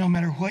that no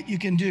matter what you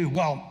can do,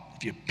 well,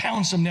 if you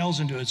pound some nails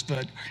into his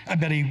foot, I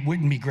bet he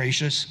wouldn't be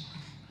gracious.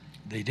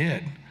 They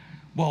did.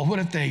 Well, what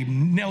if they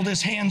nailed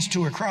his hands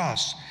to a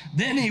cross?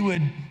 Then he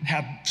would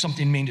have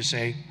something mean to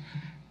say.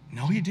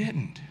 No, he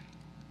didn't.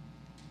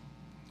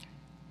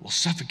 We'll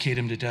suffocate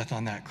him to death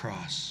on that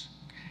cross.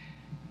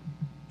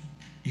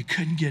 You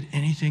couldn't get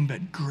anything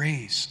but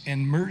grace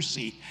and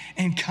mercy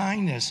and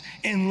kindness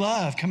and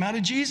love come out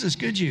of Jesus,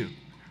 could you?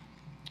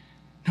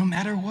 No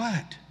matter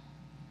what.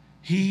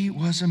 He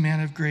was a man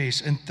of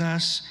grace, and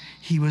thus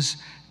he was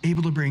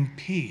able to bring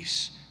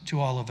peace to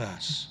all of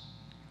us.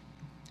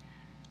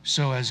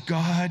 So as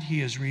God,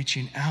 he is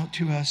reaching out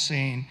to us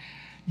saying,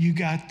 you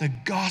got the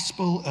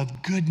gospel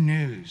of good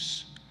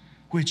news,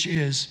 which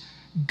is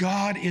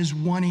God is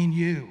wanting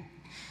you.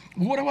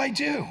 What do I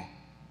do?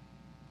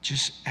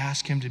 Just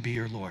ask him to be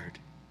your Lord.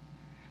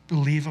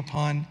 Believe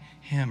upon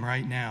him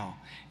right now,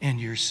 and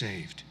you're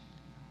saved.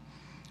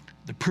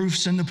 The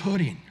proof's in the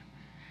pudding.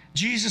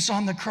 Jesus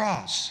on the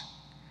cross.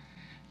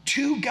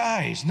 2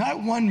 guys,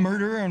 not one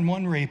murderer and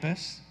one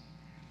rapist,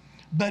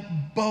 but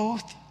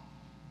both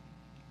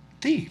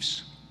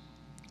thieves,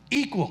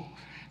 equal.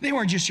 They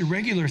weren't just your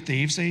regular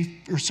thieves.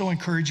 They were so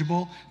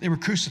incorrigible, they were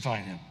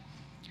crucifying him.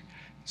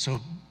 So,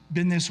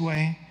 been this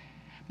way.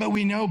 But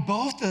we know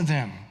both of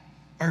them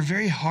are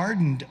very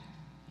hardened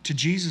to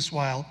Jesus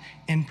while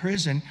in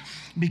prison,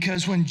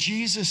 because when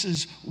Jesus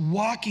is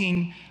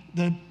walking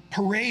the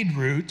parade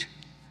route,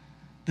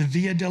 the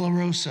Via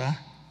Dolorosa,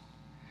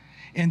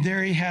 and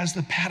there he has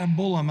the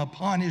patibulum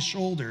upon his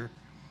shoulder.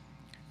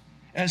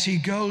 As he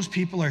goes,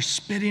 people are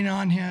spitting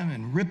on him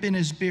and ripping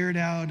his beard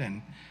out,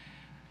 and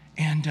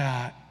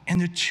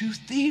the 2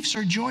 thieves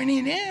are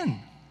joining in,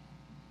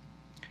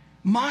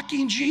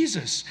 mocking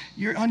Jesus.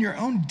 You're on your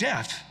own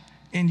death,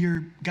 and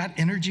you're got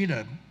energy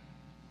to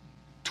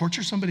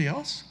torture somebody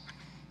else?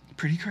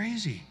 Pretty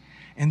crazy.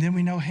 And then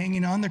we know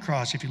hanging on the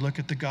cross, if you look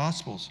at the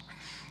Gospels,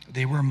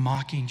 they were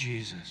mocking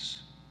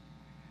Jesus.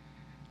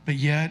 But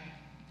yet,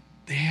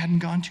 they hadn't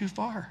gone too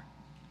far,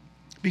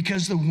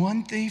 because the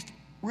one thief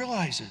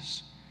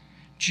realizes,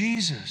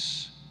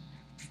 Jesus,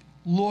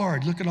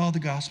 Lord, look at all the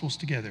Gospels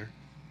together.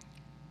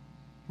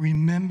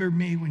 Remember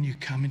me when you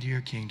come into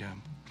your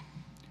kingdom.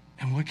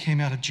 And what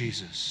came out of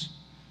Jesus?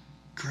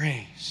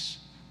 Grace,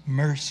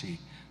 mercy,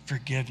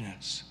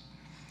 forgiveness.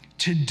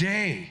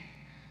 Today,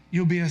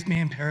 you'll be with me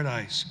in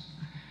paradise.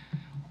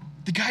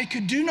 The guy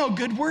could do no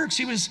good works.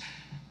 He was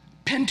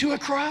pinned to a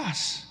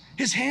cross.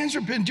 His hands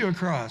were pinned to a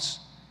cross.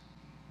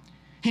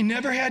 He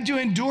never had to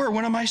endure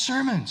one of my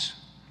sermons.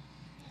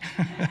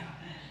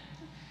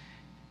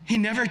 He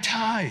never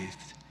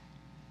tithed.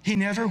 He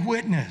never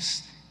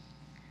witnessed.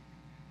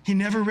 He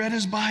never read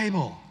his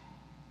Bible.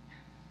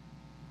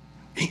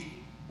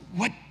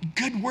 What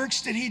good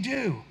works did he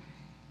do?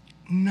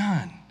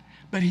 None.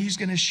 But he's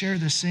going to share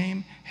the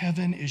same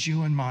heaven as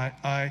you and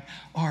I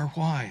are.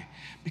 Why?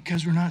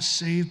 Because we're not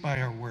saved by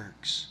our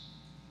works.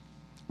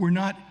 We're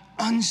not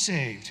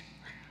unsaved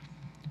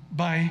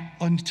by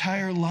an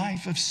entire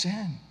life of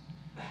sin.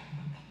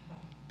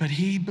 But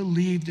he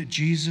believed that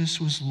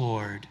Jesus was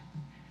Lord.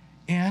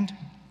 And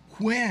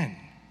when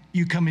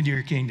you come into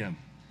your kingdom,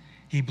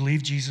 he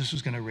believed Jesus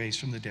was going to raise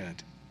from the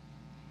dead.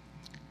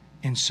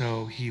 And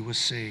so he was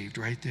saved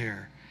right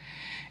there.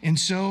 And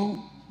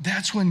so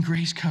that's when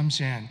grace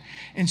comes in.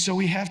 And so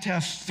we have to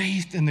have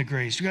faith in the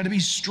grace. We got to be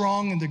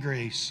strong in the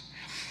grace.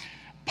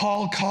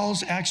 Paul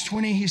calls Acts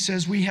 20, he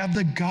says, we have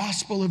the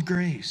gospel of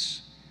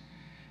grace.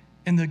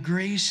 And the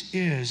grace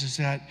is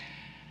that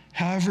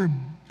however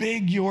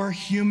big your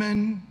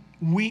human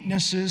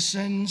weaknesses,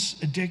 sins,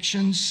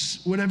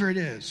 addictions, whatever it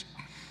is,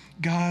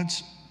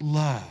 God's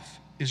love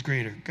is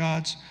greater.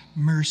 God's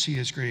mercy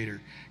is greater.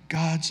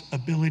 God's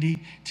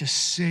ability to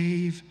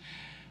save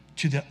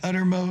to the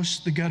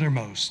uttermost, the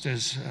guttermost,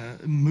 as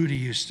Moody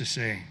used to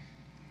say.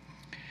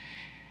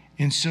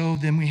 And so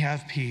then we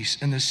have peace,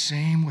 and the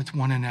same with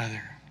one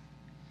another.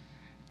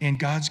 And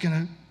God's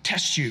going to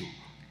test you,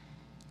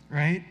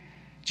 right?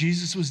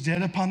 Jesus was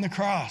dead upon the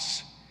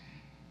cross.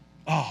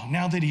 Oh,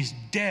 now that he's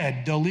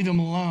dead, they'll leave him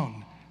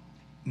alone.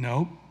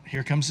 Nope,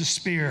 here comes the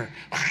spear,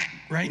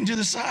 right into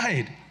the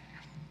side,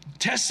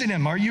 testing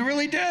him. Are you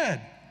really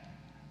dead?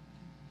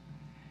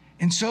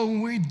 And so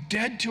when we're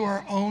dead to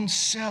our own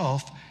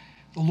self,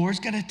 the Lord's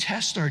going to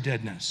test our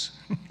deadness.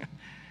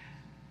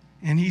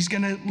 And he's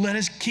going to let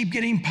us keep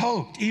getting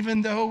poked,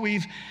 even though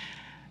we've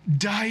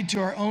died to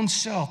our own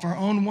self, our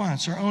own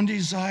wants, our own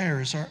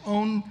desires, our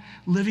own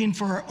living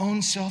for our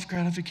own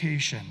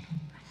self-gratification.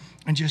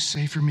 And just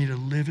say, for me to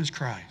live as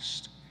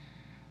Christ,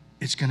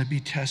 it's going to be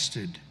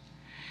tested.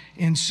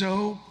 And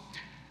so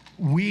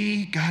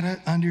we got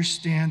to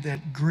understand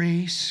that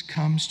grace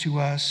comes to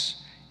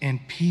us and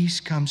peace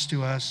comes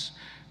to us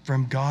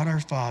from God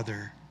our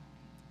Father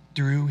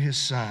through his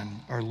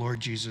Son, our Lord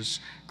Jesus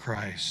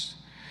Christ.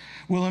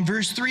 Well, in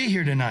verse 3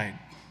 here tonight,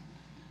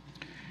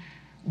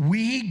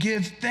 we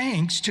give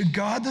thanks to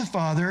God the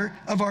Father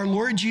of our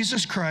Lord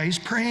Jesus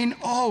Christ, praying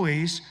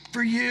always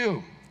for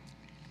you.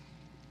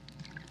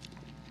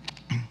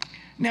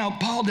 Now,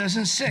 Paul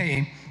doesn't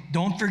say,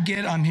 don't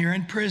forget I'm here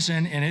in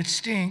prison and it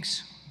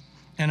stinks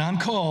and I'm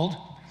cold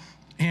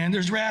and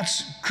there's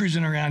rats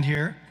cruising around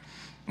here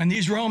and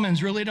these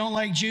Romans really don't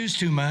like Jews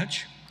too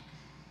much,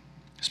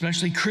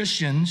 especially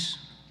Christians.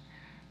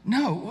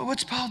 No,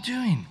 what's Paul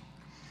doing?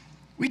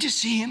 We just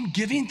see him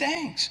giving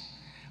thanks.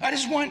 I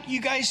just want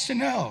you guys to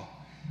know,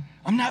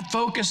 I'm not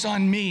focused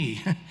on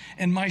me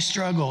and my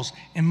struggles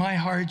and my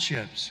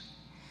hardships.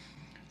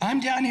 I'm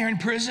down here in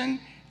prison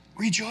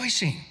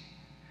rejoicing.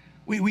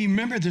 We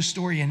remember the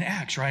story in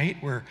Acts, right?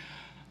 Where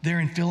there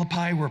in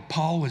Philippi, where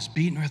Paul was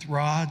beaten with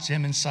rods,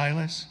 him and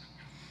Silas,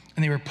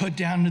 and they were put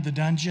down into the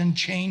dungeon,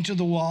 chained to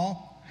the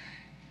wall.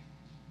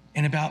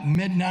 And about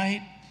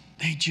midnight,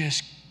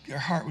 their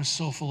heart was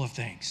so full of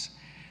thanks.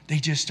 They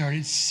just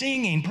started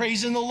singing,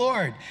 praising the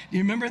Lord. Do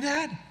you remember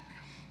that?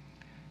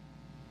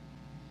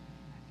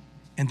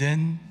 And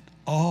then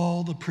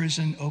all the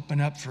prison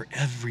opened up for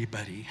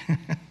everybody.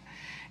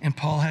 And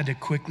Paul had to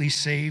quickly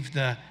save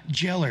the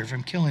jailer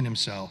from killing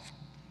himself.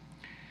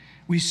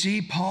 We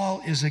see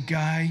Paul is a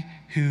guy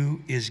who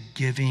is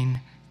giving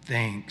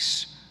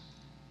thanks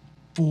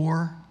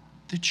for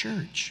the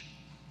church.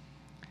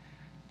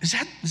 Is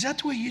that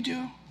the way you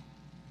do?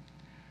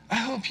 I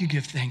hope you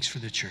give thanks for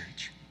the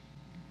church.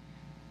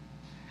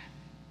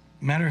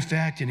 Matter of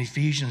fact, in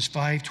Ephesians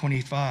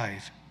 5:25,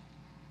 it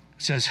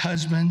says,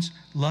 husbands,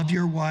 love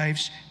your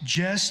wives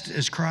just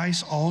as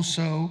Christ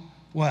also,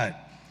 what?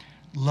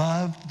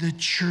 Loved the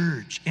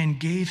church and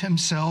gave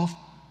himself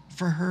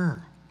for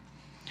her.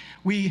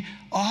 We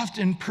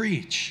often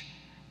preach,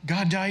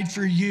 God died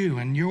for you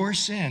and your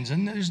sins,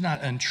 and that is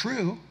not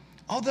untrue,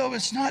 although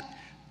it's not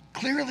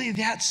clearly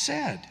that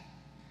said.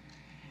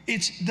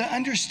 It's the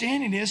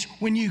understanding is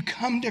when you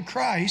come to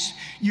Christ,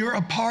 you're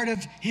a part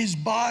of his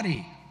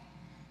body.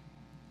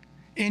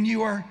 And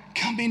you are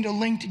coming to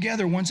link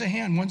together. One's a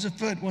hand, one's a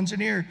foot, one's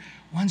an ear,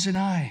 one's an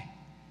eye.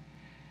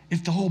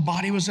 If the whole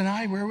body was an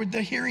eye, where would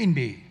the hearing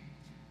be?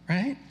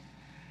 Right?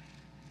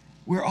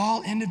 We're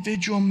all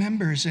individual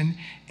members,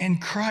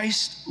 and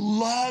Christ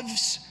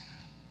loves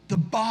the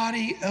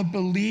body of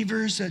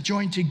believers that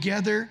join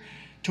together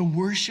to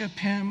worship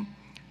him,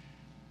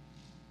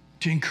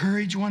 to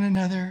encourage one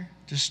another,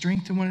 to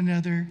strengthen one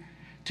another,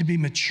 to be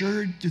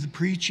matured through the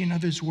preaching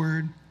of his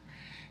word.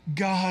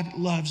 God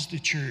loves the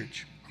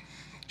church.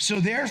 So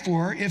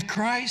therefore, if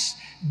Christ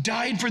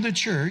died for the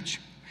church,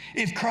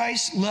 if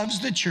Christ loves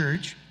the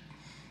church,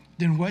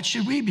 then what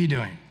should we be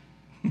doing?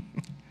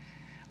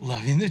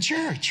 Loving the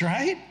church,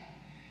 right?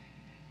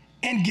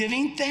 And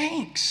giving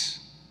thanks.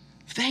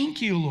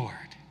 Thank you, Lord,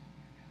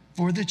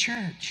 for the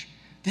church.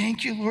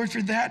 Thank you, Lord,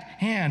 for that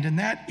hand and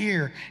that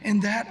ear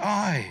and that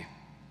eye.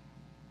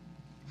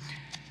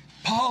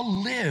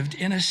 Paul lived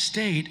in a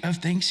state of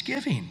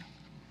thanksgiving.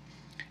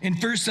 In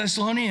 1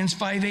 Thessalonians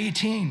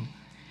 5:18,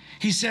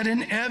 he said,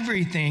 in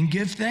everything,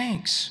 give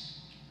thanks.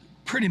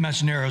 Pretty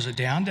much narrows it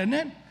down, doesn't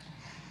it?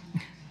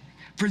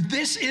 For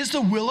this is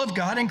the will of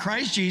God in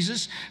Christ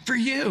Jesus for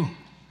you.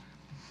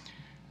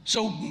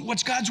 So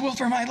what's God's will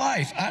for my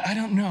life? I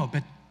don't know,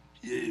 but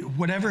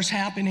whatever's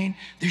happening,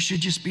 there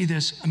should just be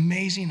this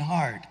amazing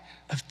heart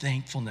of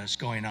thankfulness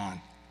going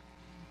on.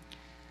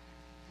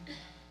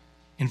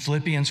 In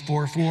Philippians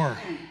 4:4,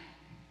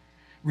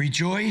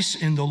 rejoice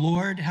in the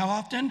Lord, how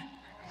often?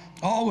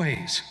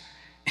 Always.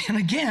 And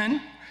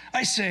again,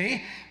 I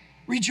say,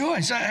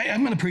 rejoice.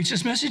 I'm going to preach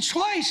this message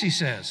twice, he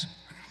says.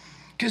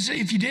 Because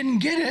if you didn't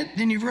get it,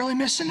 then you're really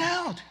missing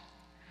out.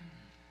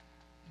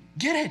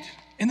 Get it,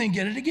 and then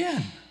get it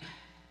again.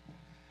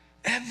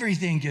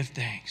 Everything give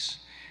thanks.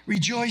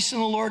 Rejoice in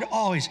the Lord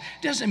always.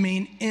 Doesn't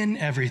mean in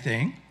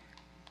everything,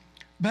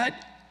 but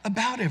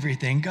about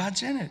everything,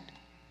 God's in it.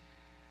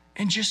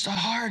 And just a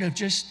heart of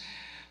just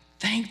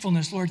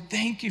thankfulness. Lord,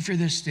 thank you for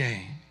this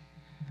day.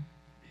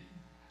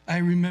 I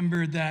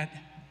remember that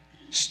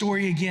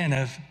story again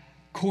of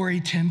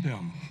Corrie ten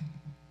Boom,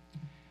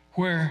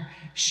 where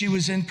she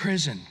was in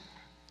prison.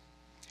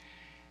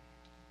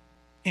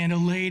 And a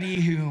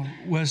lady who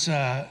was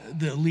the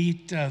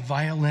elite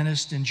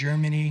violinist in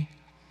Germany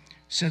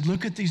said,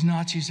 look what these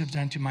Nazis have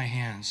done to my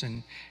hands.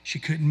 And she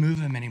couldn't move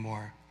them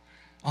anymore.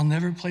 I'll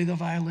never play the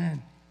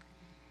violin.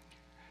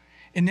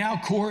 And now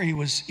Corrie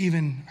was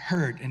even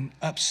hurt and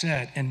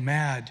upset and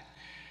mad,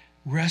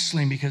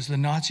 wrestling because the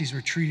Nazis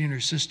were treating her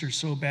sister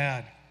so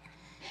bad.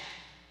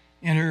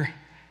 And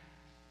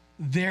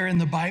there in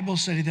the Bible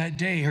study that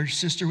day, her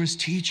sister was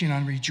teaching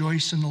on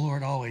rejoice in the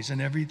Lord always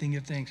and everything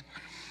give thanks.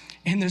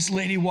 And this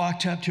lady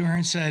walked up to her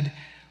and said,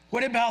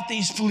 what about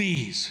these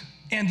fleas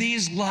and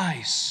these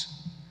lice?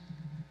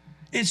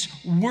 It's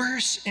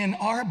worse in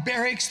our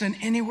barracks than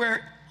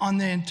anywhere on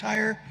the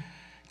entire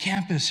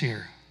campus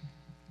here.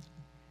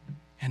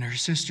 And her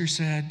sister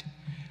said,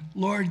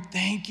 Lord,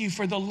 thank you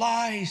for the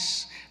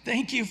lice.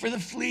 Thank you for the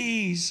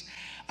fleas.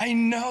 I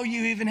know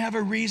you even have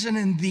a reason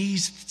in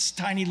these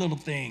tiny little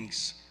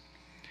things.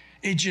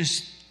 It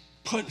just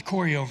put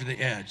Corey over the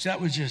edge.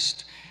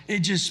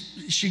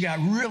 She got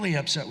really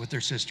upset with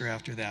her sister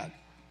after that.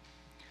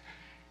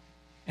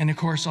 And of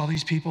course, all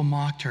these people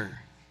mocked her.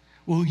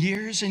 Well,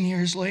 years and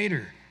years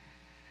later,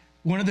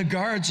 one of the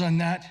guards on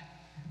that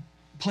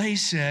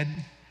place said,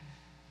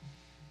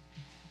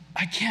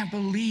 I can't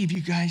believe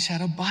you guys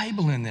had a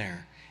Bible in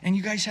there. And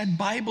you guys had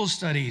Bible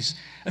studies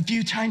a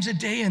few times a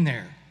day in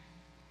there.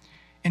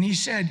 And he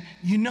said,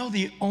 you know,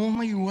 the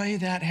only way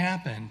that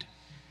happened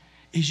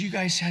is you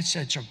guys had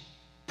such a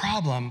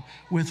problem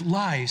with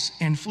lice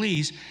and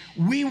fleas.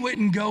 We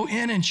wouldn't go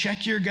in and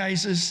check your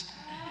guys'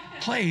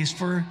 place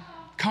for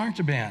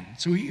contraband.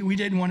 So we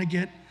didn't want to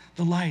get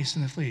the lice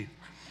and the fleas.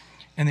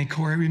 And then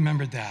Corey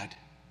remembered that.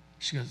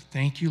 She goes,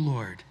 thank you,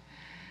 Lord.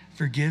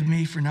 Forgive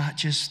me for not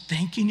just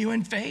thanking you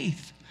in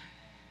faith.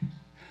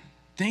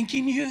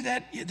 Thanking you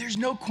that there's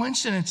no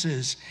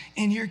coincidences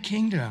in your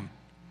kingdom.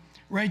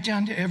 Right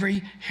down to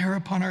every hair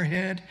upon our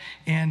head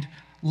and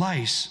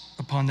lice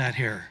upon that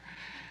hair.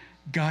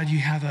 God, you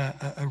have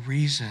a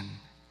reason.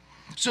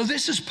 So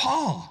this is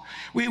Paul.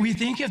 We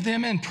think of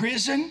them in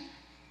prison.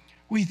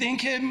 We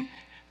think him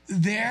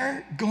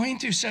there going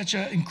through such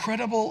an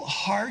incredible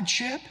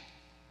hardship.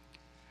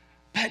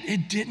 But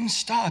it didn't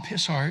stop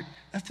his heart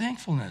of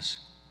thankfulness.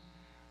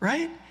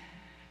 Right?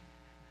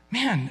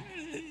 Man,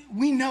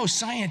 we know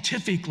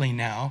scientifically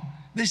now,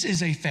 this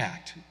is a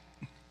fact.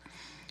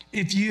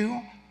 If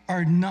you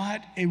are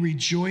not a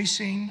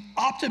rejoicing,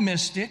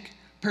 optimistic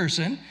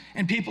person,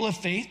 and people of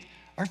faith,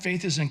 our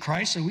faith is in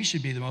Christ, so we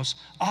should be the most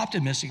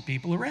optimistic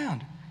people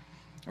around,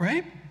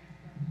 right?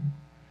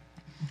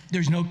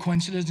 There's no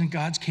coincidence in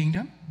God's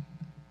kingdom.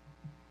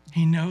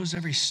 He knows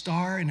every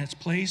star in its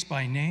place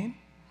by name.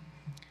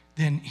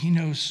 Then he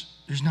knows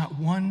there's not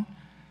one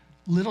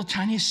little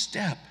tiny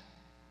step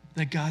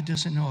that God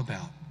doesn't know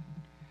about.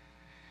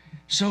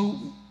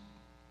 So,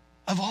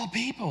 of all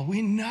people,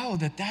 we know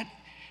that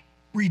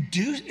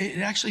it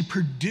actually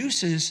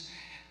produces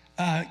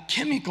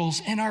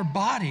chemicals in our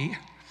body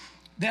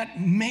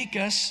that make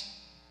us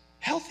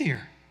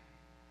healthier.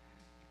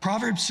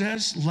 Proverbs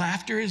says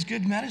laughter is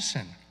good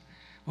medicine.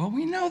 Well,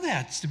 we know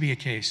that's to be a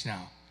case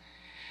now.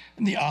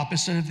 And the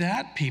opposite of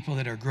that, people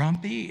that are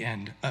grumpy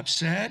and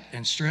upset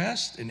and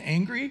stressed and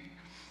angry,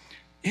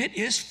 it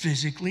is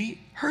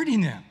physically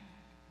hurting them.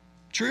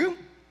 True?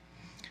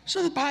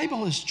 So the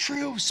Bible is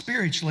true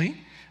spiritually,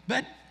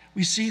 but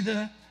we see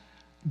the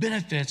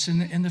benefits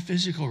in the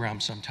physical realm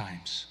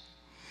sometimes.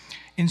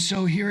 And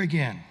so here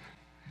again,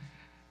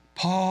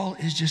 Paul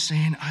is just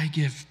saying, I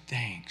give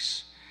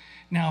thanks.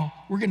 Now,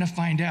 we're going to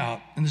find out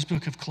in this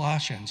book of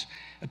Colossians,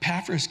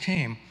 Epaphras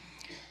came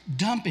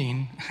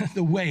dumping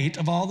the weight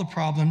of all the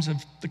problems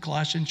of the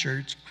Colossian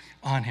church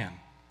on him.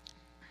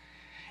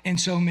 And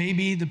so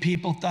maybe the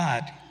people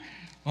thought,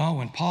 well,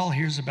 when Paul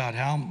hears about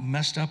how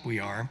messed up we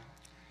are,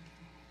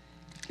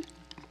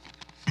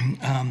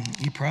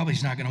 he probably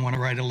is not going to want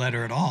to write a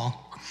letter at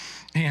all,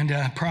 and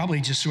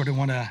probably just sort of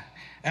want to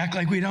act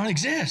like we don't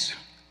exist.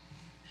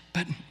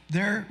 But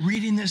they're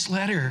reading this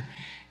letter,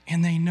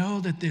 and they know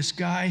that this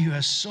guy who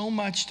has so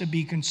much to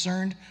be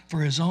concerned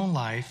for his own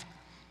life,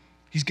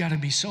 he's got to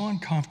be so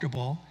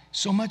uncomfortable,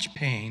 so much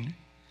pain,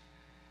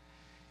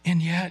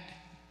 and yet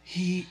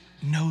he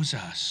knows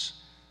us.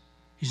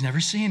 He's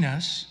never seen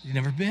us. He's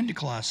never been to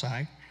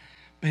Colossae,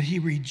 but he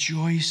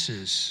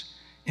rejoices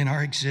in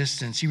our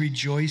existence. He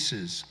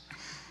rejoices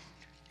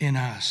in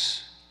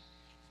us.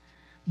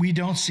 We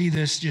don't see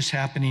this just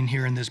happening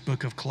here in this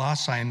book of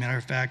Colossae. As a matter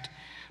of fact,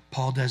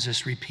 Paul does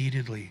this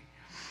repeatedly.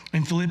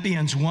 In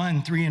Philippians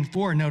 1, 3, and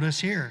 4, notice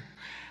here,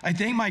 I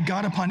thank my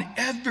God upon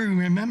every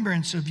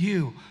remembrance of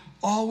you,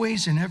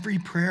 always in every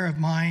prayer of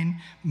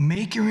mine,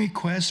 making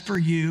requests for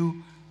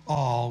you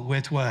all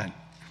with what?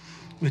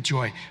 With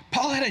joy.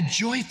 Paul had a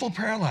joyful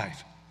prayer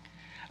life.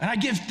 And I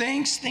give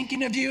thanks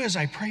thinking of you as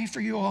I pray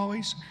for you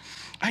always.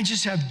 I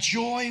just have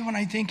joy when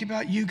I think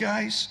about you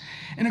guys.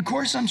 And of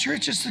course, I'm sure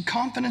it's just the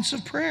confidence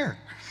of prayer.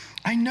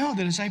 I know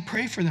that as I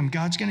pray for them,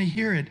 God's going to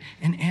hear it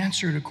and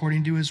answer it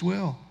according to his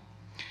will.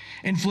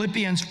 In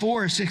Philippians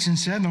 4, 6, and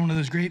 7, one of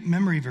those great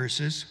memory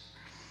verses,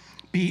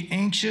 be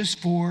anxious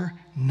for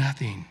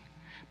nothing,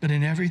 but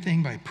in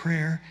everything by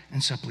prayer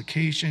and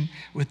supplication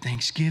with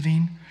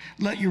thanksgiving,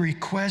 let your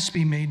requests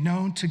be made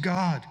known to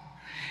God.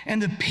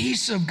 And the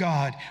peace of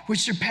God, which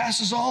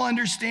surpasses all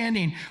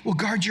understanding, will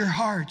guard your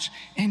hearts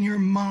and your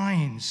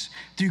minds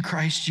through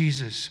Christ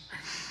Jesus.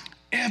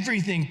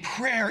 everything,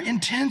 prayer,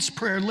 intense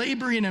prayer,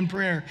 laboring in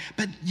prayer,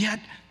 but yet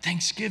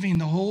thanksgiving.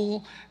 The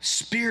whole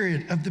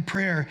spirit of the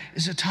prayer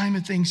is a time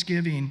of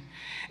thanksgiving.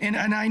 And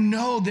I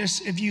know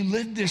this, if you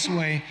live this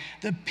way,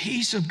 the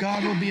peace of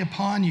God will be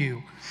upon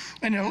you.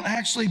 And it'll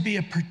actually be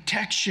a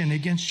protection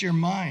against your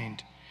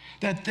mind.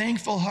 That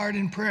thankful heart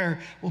in prayer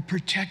will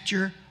protect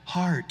your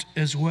heart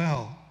as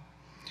well.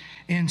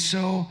 And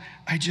so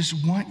I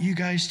just want you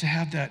guys to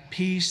have that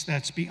peace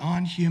that's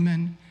beyond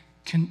human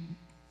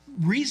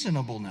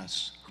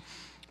reasonableness.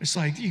 It's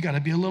like you got to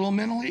be a little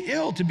mentally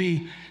ill to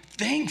be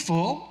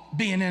thankful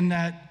being in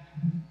that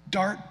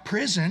dark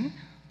prison.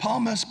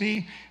 Paul must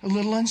be a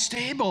little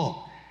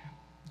unstable.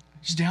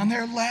 He's down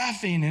there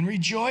laughing and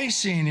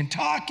rejoicing and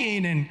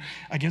talking, and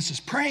I guess he's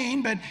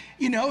praying, but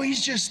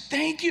he's just,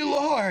 thank you,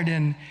 Lord.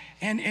 And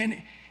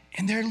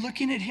they're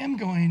looking at him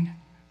going,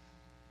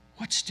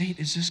 what state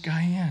is this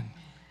guy in?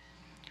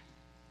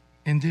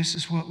 And this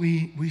is what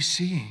we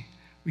see.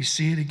 We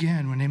see it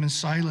again when him and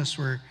Silas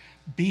were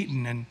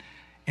beaten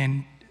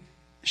and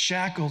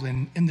shackled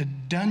in the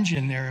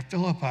dungeon there at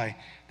Philippi.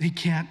 They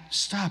can't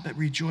stop at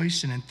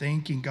rejoicing and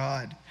thanking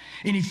God.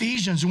 In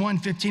Ephesians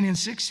 1:15 and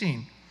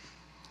 16,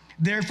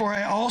 therefore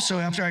I also,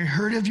 after I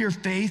heard of your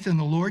faith in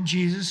the Lord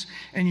Jesus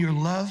and your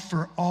love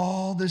for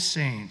all the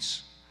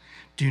saints,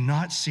 do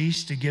not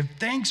cease to give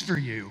thanks for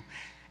you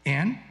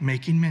and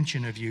making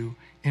mention of you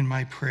in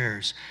my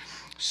prayers.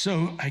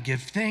 So I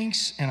give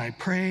thanks and I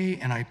pray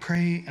and I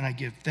pray and I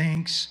give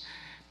thanks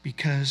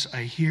because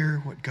I hear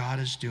what God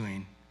is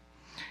doing.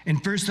 In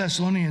 1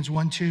 Thessalonians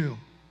 1:2,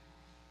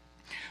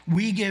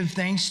 we give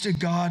thanks to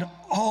God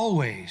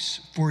always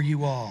for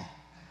you all,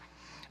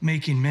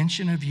 making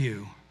mention of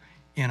you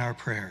in our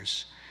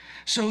prayers.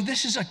 So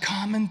this is a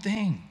common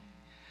thing.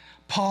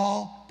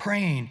 Paul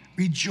praying,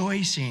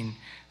 rejoicing,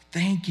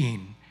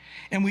 thanking.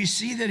 And we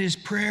see that his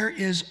prayer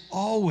is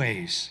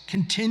always,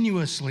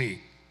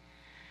 continuously.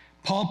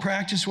 Paul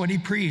practiced what he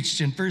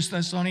preached in 1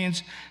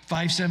 Thessalonians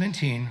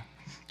 5:17.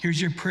 Here's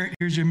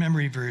your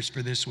memory verse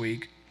for this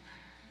week.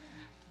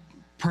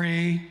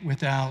 Pray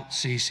without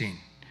ceasing.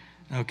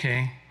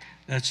 Okay?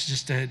 That's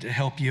just to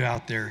help you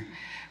out there.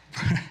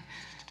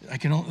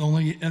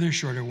 Only other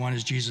shorter one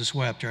is Jesus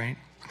wept, right?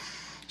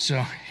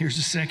 So here's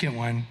the second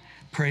one.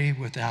 Pray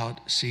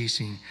without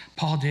ceasing.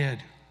 Paul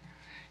did.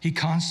 He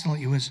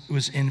constantly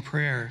was in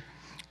prayer,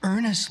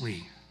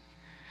 earnestly.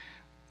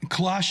 In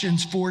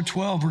Colossians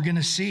 4:12, we're going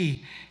to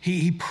see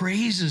he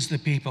praises the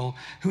people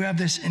who have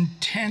this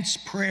intense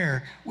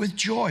prayer with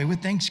joy,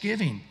 with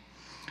thanksgiving.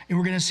 And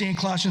we're going to see in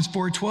Colossians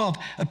 4:12,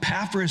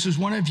 Epaphras, who's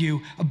one of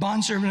you, a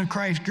bondservant of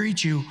Christ,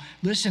 greet you.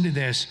 Listen to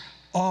this.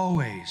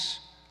 Always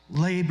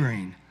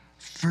laboring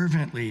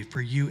fervently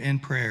for you in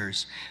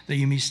prayers, that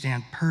you may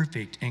stand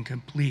perfect and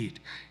complete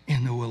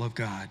in the will of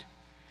God.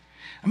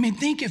 I mean,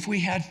 think if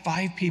we had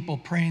 5 people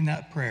praying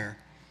that prayer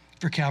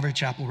for Calvary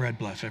Chapel Red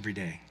Bluff every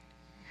day.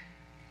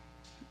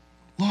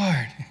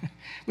 Lord,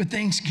 with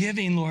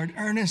thanksgiving, Lord,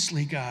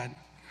 earnestly, God,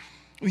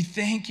 we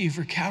thank you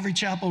for Calvary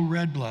Chapel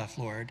Red Bluff,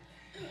 Lord.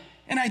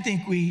 And I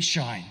think we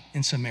shine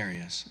in some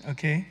areas,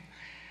 okay?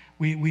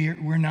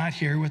 We're not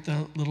here with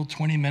a little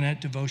 20-minute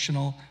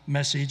devotional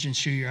message and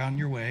shoo you on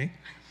your way.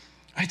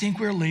 I think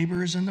we're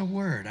laborers in the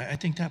word. I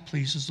think that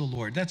pleases the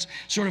Lord. That's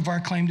sort of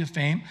our claim to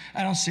fame.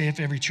 I don't say if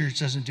every church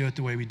doesn't do it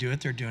the way we do it,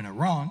 they're doing it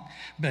wrong,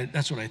 but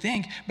that's what I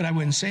think, but I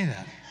wouldn't say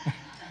that.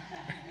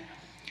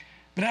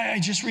 But I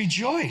just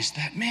rejoice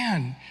that,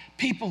 man,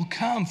 people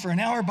come for an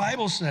hour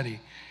Bible study.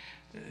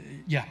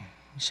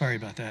 Sorry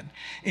about that.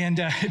 And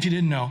if you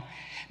didn't know.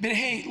 But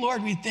hey,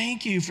 Lord, we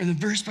thank you for the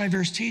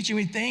verse-by-verse teaching.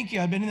 We thank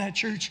you. I've been in that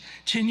church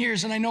 10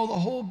 years, and I know the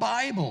whole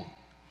Bible.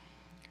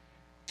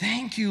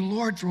 Thank you,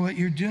 Lord, for what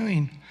you're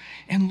doing.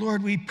 And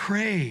Lord, we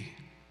pray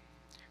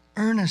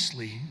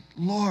earnestly,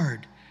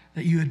 Lord,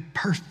 that you would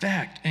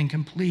perfect and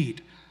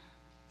complete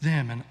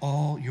them in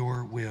all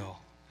your will,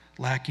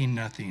 lacking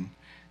nothing.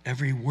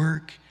 Every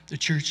work the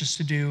church is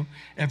to do,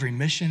 every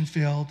mission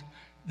field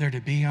they're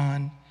to be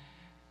on,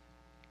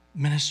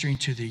 ministering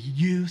to the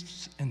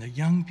youth and the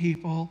young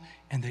people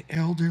and the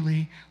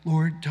elderly.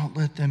 Lord, don't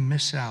let them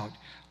miss out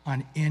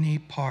on any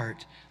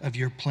part of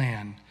your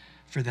plan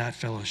for that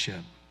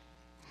fellowship.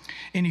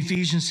 In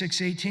Ephesians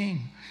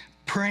 6:18,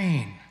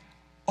 praying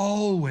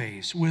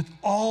always with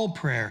all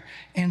prayer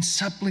and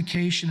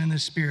supplication in the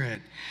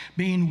Spirit,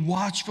 being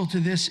watchful to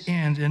this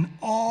end in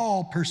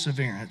all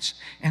perseverance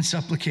and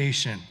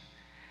supplication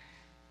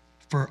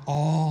for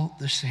all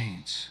the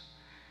saints.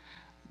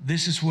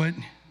 This is what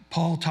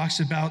Paul talks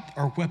about,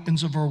 our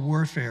weapons of our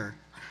warfare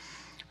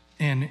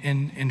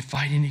and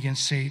fighting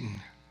against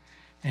Satan.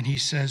 And he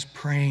says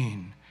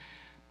praying,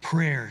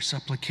 prayer,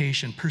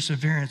 supplication,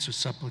 perseverance with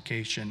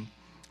supplication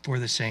for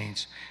the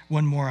saints.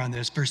 One more on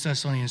this, 1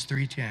 Thessalonians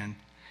 3:10.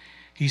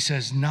 He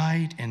says,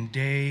 night and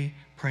day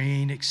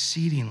praying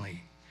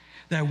exceedingly,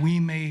 that we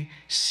may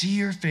see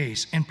your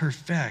face and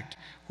perfect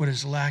what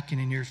is lacking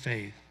in your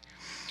faith.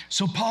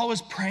 So Paul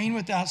was praying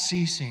without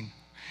ceasing.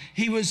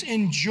 He was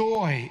in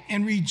joy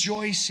and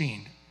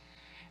rejoicing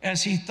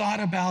as he thought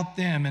about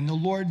them. And the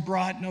Lord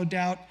brought, no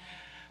doubt,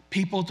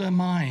 people to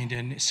mind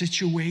and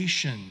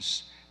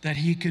situations that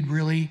he could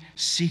really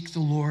seek the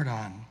Lord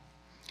on.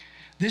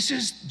 This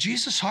is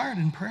Jesus' heart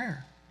in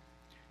prayer.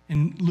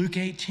 In Luke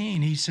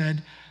 18, he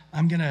said,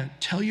 I'm going to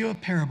tell you a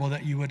parable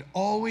that you would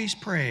always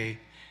pray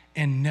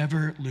and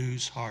never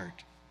lose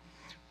heart.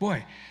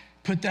 Boy,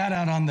 put that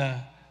out on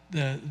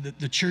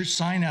the church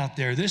sign out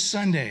there this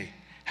Sunday,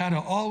 how to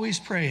always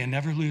pray and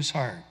never lose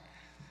heart.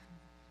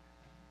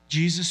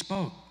 Jesus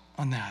spoke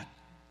on that.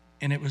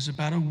 And it was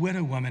about a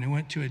widow woman who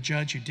went to a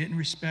judge who didn't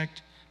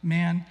respect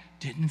man,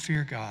 didn't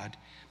fear God,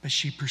 but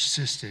she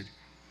persisted.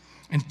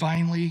 And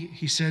finally,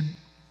 he said,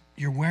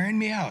 you're wearing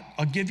me out.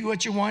 I'll give you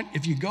what you want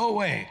if you go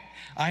away.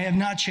 I have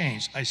not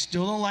changed. I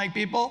still don't like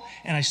people,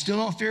 and I still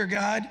don't fear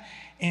God,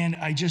 and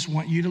I just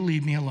want you to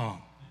leave me alone.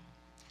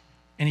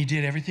 And he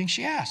did everything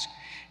she asked.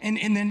 And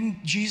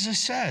then Jesus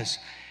says,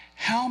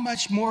 how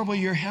much more will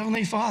your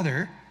heavenly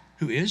Father,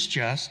 who is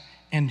just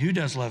and who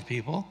does love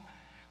people,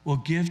 will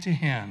give to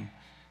him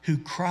who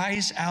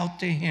cries out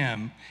to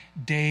him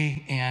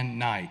day and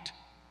night?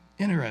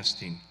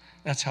 Interesting.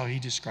 That's how he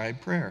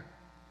described prayer.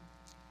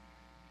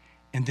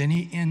 And then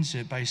he ends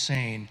it by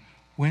saying,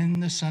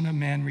 when the Son of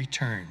Man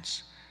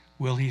returns,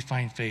 will he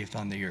find faith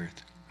on the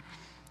earth?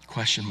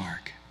 Question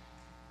mark.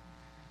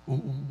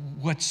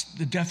 What's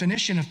the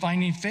definition of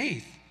finding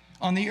faith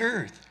on the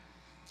earth?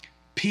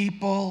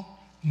 People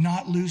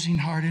not losing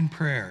heart in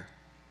prayer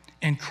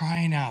and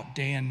crying out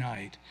day and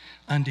night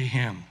unto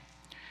him.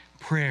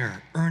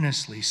 Prayer,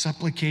 earnestly,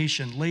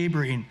 supplication,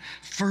 laboring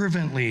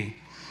fervently.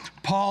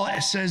 Paul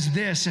says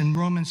this in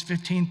Romans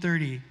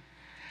 15:30,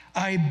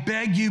 I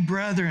beg you,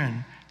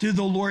 brethren, through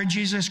the Lord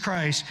Jesus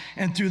Christ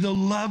and through the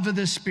love of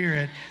the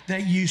Spirit,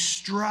 that you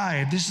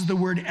strive. This is the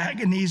word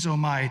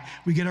agonizomai.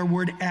 We get our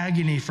word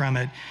agony from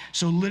it.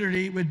 So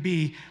literally it would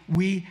be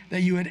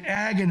that you would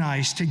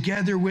agonize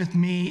together with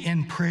me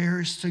in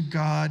prayers to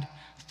God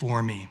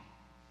for me.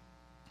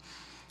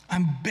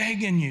 I'm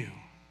begging you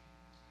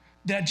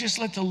that just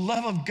let the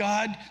love of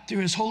God through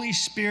his Holy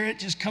Spirit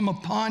just come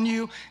upon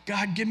you.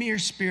 God, give me your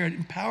Spirit.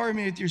 Empower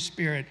me with your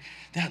Spirit.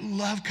 That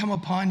love come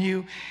upon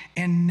you,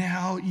 and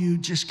now you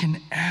just can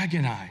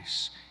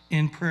agonize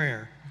in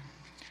prayer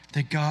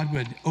that God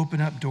would open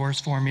up doors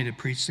for me to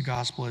preach the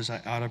gospel as I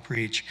ought to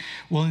preach.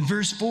 Well, in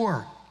verse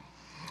 4,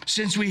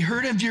 since we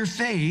heard of your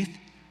faith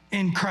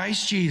in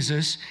Christ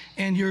Jesus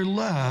and your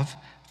love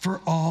for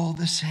all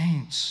the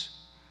saints.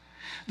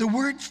 The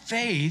word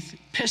faith,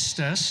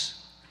 pistos,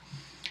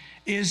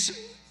 is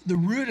the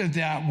root of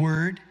that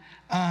word,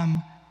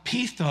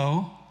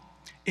 pitho.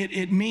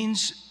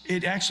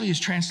 It actually is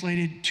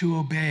translated to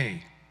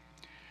obey.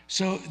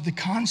 So the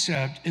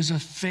concept is a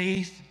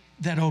faith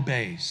that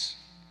obeys.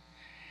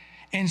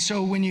 And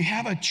so when you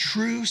have a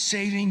true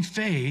saving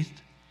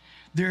faith,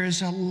 there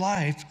is a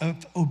life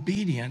of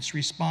obedience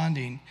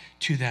responding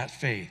to that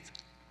faith.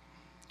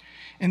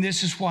 And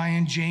this is why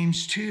in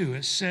James 2,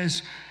 it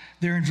says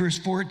there in verse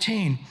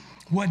 14,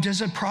 what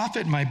does it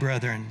profit, my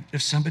brethren,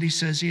 if somebody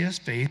says he has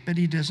faith, but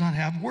he does not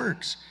have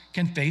works?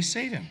 Can faith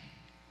save him?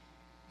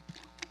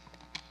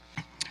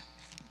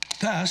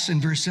 Thus, in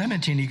verse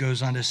 17, he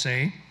goes on to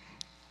say,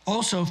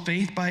 also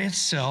faith by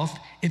itself,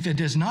 if it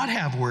does not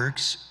have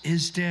works,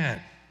 is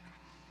dead.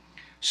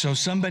 So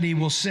somebody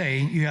will say,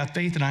 you have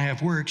faith and I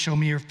have works. Show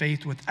me your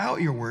faith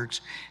without your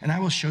works, and I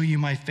will show you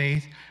my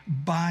faith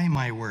by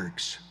my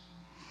works.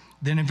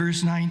 Then in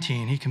verse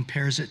 19, he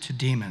compares it to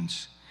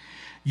demons.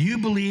 You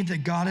believe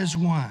that God is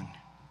one.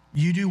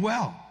 You do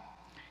well.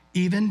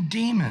 Even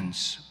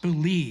demons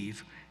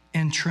believe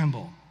and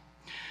tremble.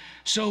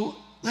 So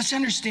let's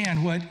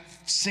understand what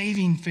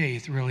saving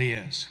faith really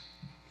is.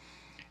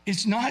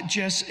 It's not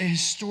just a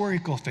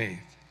historical faith,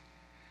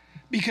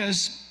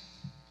 because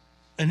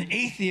an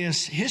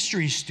atheist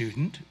history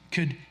student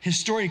could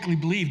historically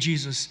believe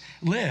Jesus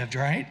lived,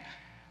 right?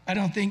 I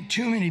don't think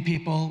too many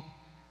people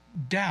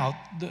doubt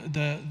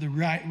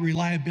the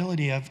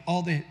reliability of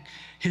all the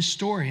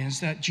historians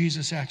that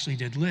Jesus actually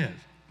did live.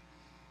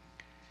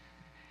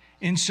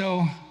 And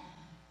so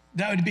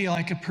that would be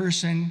like a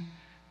person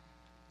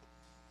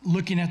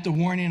looking at the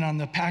warning on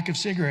the pack of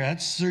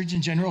cigarettes.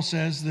 Surgeon General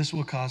says this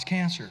will cause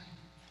cancer.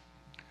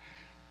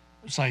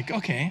 It's like,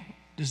 okay,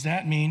 does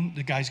that mean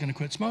the guy's going to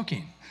quit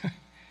smoking?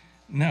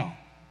 No.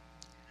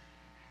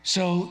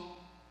 So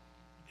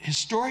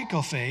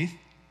historical faith,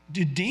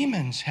 do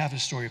demons have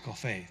historical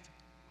faith?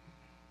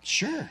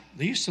 Sure,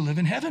 they used to live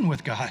in heaven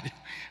with God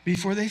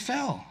before they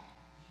fell.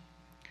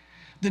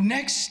 The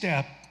next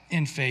step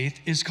in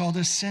faith is called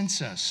a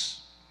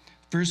census.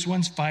 First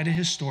one's Fide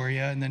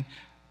Historia, and then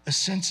a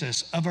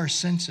census of our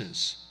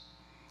senses.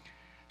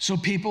 So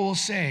people will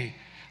say,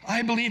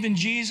 I believe in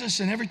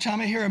Jesus, and every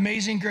time I hear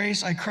Amazing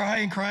Grace, I cry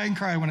and cry and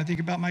cry when I think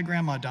about my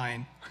grandma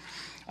dying.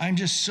 I'm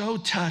just so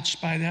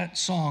touched by that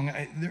song.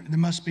 There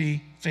must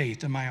be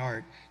faith in my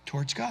heart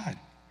towards God.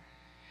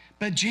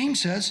 But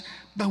James says,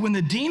 but when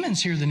the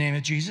demons hear the name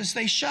of Jesus,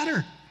 they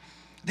shudder.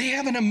 They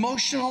have an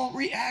emotional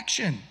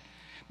reaction.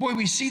 Boy,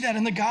 we see that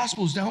in the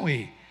Gospels, don't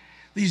we?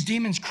 These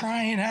demons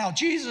crying out,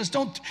 Jesus,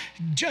 don't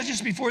judge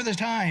us before the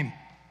time.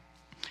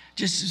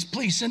 Just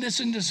please send us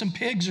into some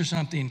pigs or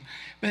something.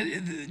 But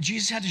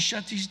Jesus had to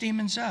shut these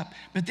demons up.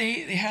 But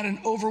they had an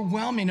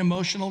overwhelming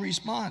emotional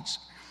response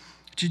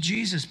to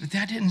Jesus, but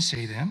that didn't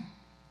save them.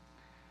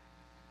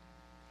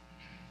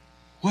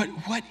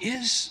 What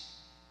is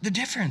the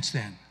difference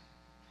then?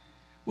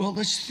 Well,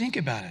 let's think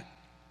about it.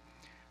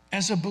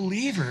 As a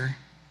believer,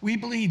 we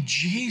believe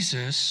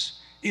Jesus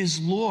is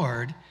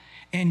Lord,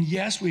 and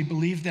yes, we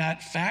believe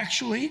that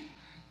factually.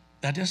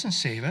 That doesn't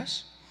save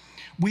us.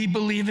 We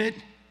believe it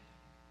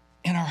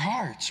in our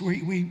hearts.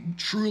 We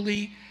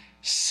truly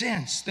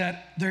sense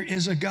that there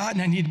is a God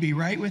and I need to be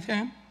right with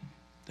him.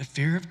 The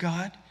fear of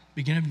God,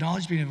 beginning of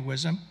knowledge, beginning of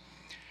wisdom.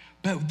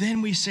 But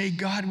then we say,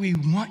 God, we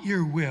want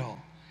your will.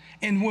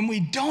 And when we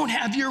don't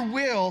have your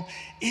will,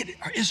 it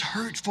is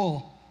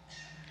hurtful.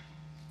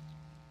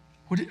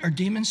 Are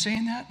demons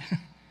saying that?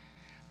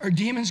 Are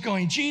demons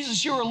going,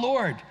 Jesus, you're a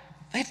Lord?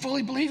 They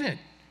fully believe it.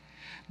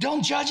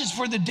 Don't judge us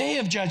for the day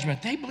of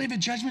judgment. They believe a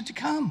judgment to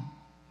come.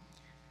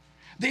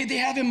 They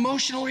have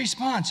emotional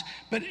response.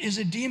 But is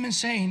a demon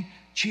saying,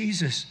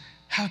 Jesus,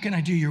 how can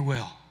I do your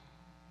will?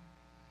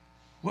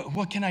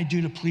 What can I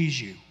do to please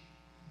you?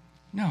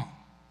 No.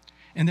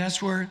 And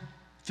that's where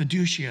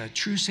fiducia,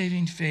 true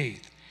saving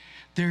faith,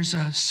 there's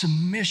a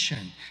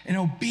submission, an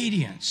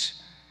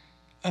obedience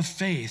of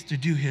faith to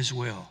do his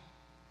will.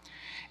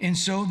 And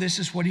so this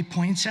is what he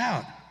points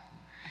out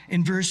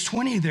in verse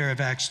 20 there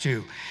of Acts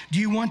 2. Do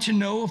you want to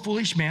know, a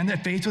foolish man,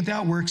 that faith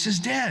without works is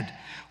dead?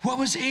 What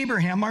was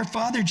Abraham, our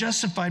father,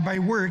 justified by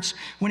works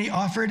when he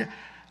offered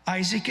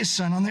Isaac his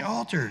son on the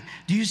altar?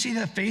 Do you see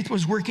that faith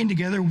was working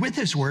together with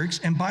his works,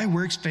 and by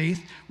works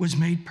faith was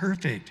made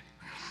perfect?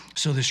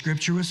 So the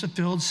scripture was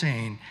fulfilled,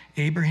 saying,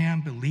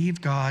 Abraham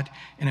believed God,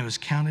 and it was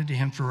counted to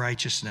him for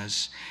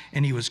righteousness,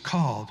 and he was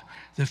called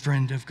the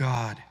friend of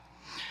God.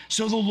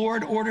 So the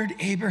Lord ordered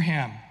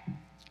Abraham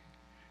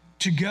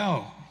to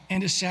go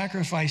and to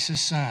sacrifice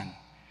his son.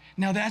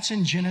 Now that's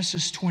in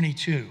Genesis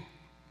 22.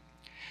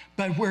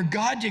 But where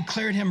God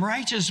declared him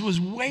righteous was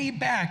way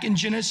back in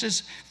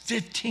Genesis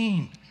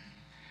 15.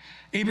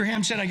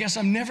 Abraham said, I guess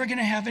I'm never going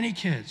to have any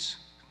kids.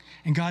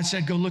 And God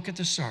said, go look at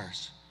the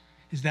stars.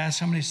 That's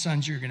how many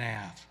sons you're going to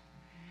have.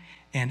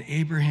 And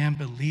Abraham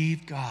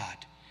believed God,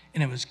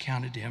 and it was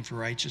counted to him for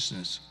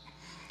righteousness.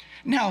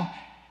 Now,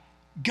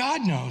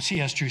 God knows he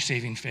has true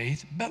saving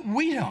faith, but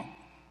we don't.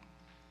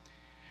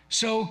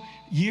 So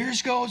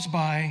years goes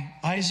by,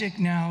 Isaac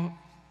now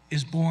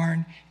is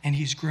born, and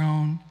he's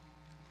grown,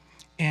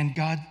 and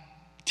God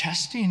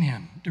testing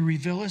him to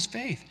reveal his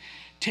faith.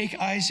 Take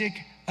Isaac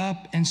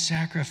up and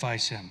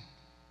sacrifice him.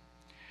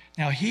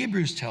 Now,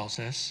 Hebrews tells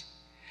us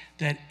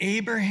that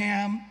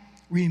Abraham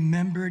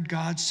remembered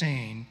God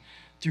saying,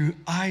 through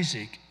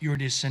Isaac your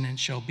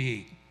descendants shall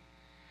be.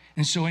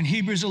 And so in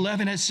Hebrews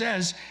 11 it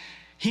says,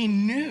 he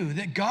knew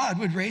that God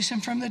would raise him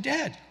from the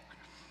dead.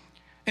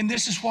 And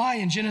this is why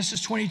in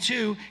Genesis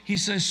 22, he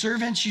says,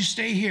 servants, you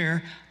stay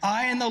here.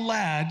 I and the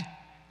lad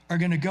are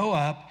going to go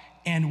up,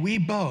 and we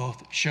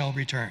both shall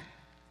return.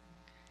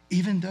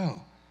 Even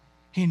though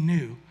he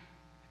knew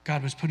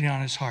God was putting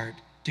on his heart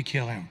to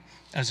kill him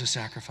as a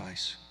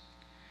sacrifice.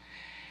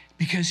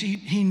 Because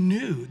he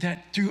knew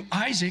that through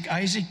Isaac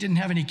didn't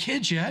have any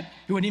kids yet.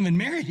 He wasn't even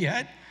married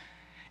yet.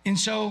 And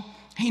so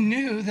he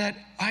knew that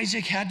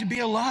Isaac had to be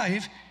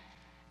alive,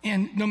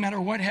 and no matter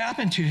what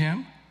happened to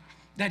him,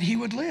 that he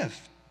would live.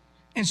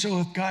 And so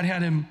if God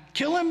had him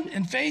kill him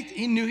in faith,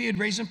 he knew he had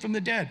raised him from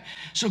the dead.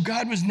 So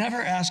God was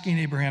never asking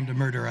Abraham to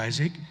murder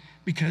Isaac,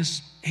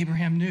 because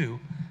Abraham knew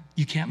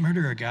you can't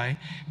murder a guy,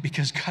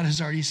 because God has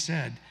already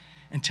said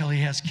until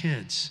he has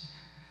kids,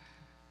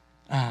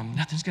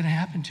 nothing's going to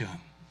happen to him.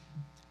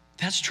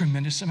 That's a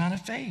tremendous amount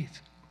of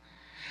faith.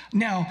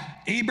 Now,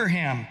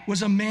 Abraham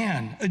was a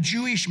man, a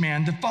Jewish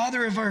man, the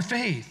father of our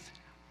faith.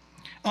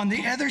 On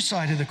the other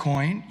side of the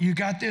coin, you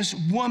got this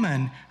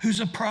woman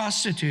who's a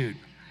prostitute.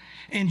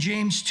 In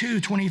James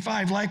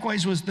 2:25,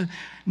 likewise was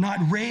not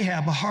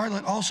Rahab, a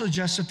harlot, also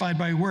justified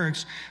by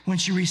works when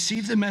she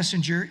received the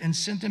messenger and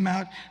sent him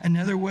out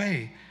another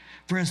way.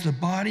 For as the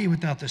body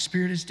without the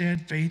spirit is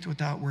dead, faith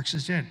without works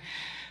is dead.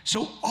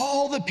 So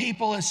all the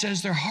people, it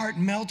says, their heart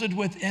melted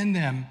within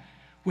them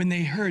when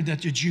they heard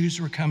that the Jews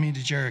were coming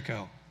to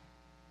Jericho.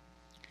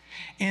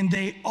 And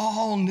they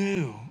all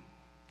knew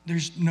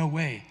there's no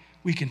way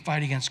we can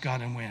fight against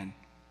God and win.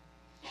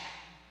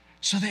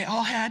 So they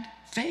all had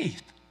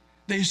faith.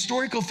 The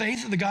historical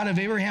faith of the God of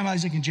Abraham,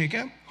 Isaac, and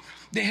Jacob.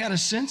 They had a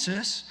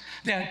census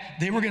that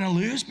they were going to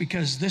lose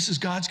because this is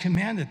God's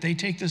command that they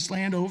take this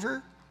land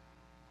over.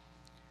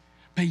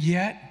 But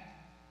yet,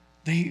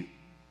 they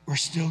were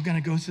still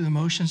going to go through the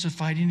motions of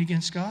fighting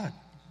against God.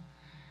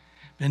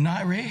 But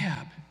not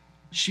Rahab.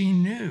 She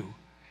knew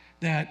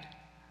that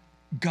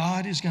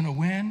God is going to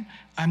win.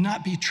 I'm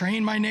not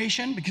betraying my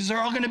nation because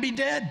they're all going to be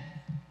dead.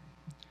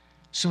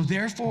 So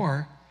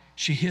therefore,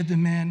 she hid the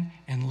men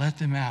and let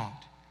them out.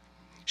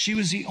 She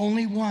was the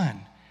only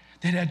one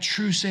that had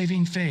true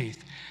saving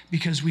faith,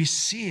 because we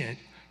see it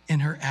in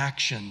her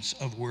actions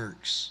of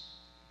works.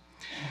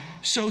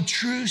 So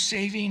true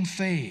saving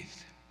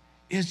faith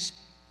is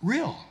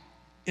real.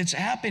 It's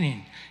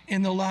happening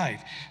in the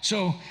life.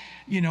 So,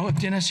 if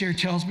Dennis here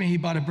tells me he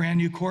bought a brand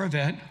new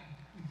Corvette,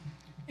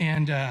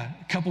 and a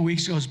couple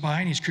weeks goes by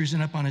and he's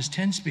cruising up on his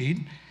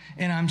 10-speed,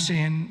 and I'm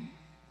saying,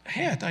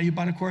 hey, I thought you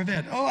bought a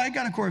Corvette. Oh, I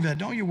got a Corvette.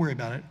 Don't you worry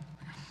about it.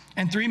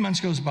 And 3 months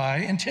goes by,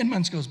 and 10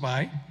 months goes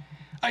by.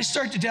 I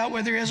start to doubt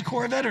whether he has a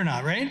Corvette or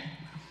not, right?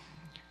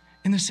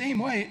 In the same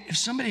way, if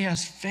somebody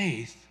has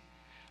faith,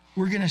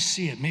 we're going to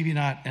see it, maybe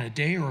not in a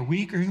day or a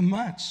week or even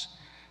months,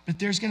 but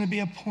there's going to be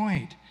a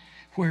point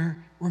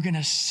where we're going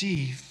to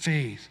see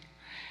faith.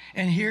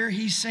 And here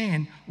he's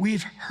saying,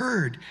 we've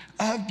heard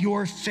of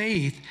your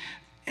faith,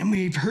 and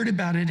we've heard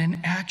about it in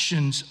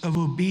actions of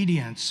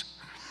obedience.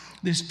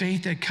 This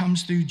faith that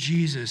comes through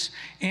Jesus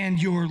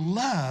and your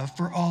love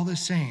for all the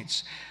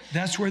saints.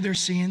 That's where they're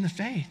seeing the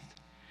faith,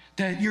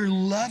 that you're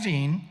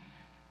loving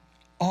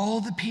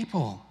all the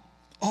people,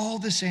 all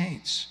the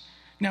saints.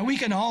 Now, we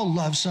can all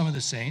love some of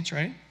the saints,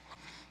 right?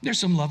 There's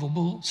some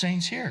lovable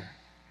saints here,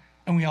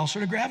 and we all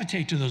sort of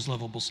gravitate to those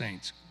lovable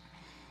saints.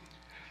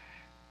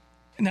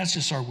 And that's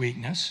just our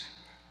weakness.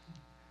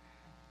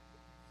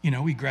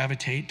 We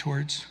gravitate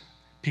towards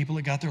people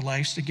that got their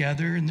lives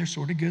together and they're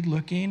sort of good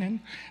looking and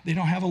they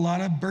don't have a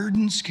lot of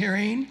burdens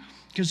carrying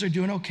because they're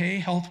doing okay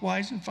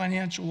health-wise and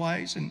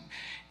financial-wise. And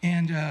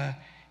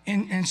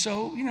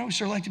so, we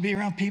sort of like to be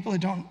around people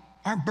that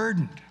aren't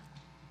burdened.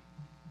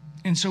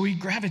 And so we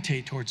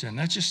gravitate towards them.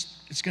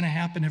 It's going to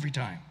happen every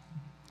time.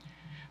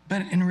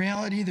 But in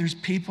reality, there's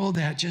people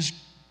that just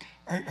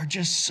are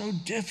just so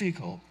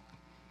difficult.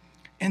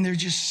 And they're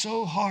just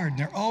so hard. And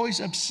they're always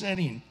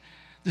upsetting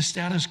the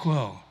status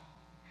quo.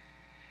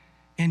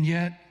 And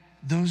yet,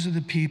 those are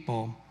the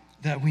people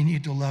that we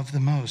need to love the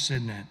most,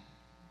 isn't it?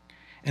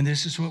 And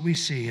this is what we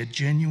see, a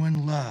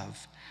genuine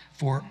love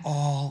for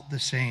all the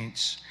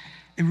saints.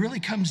 It really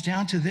comes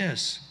down to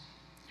this.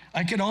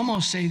 I could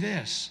almost say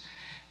this.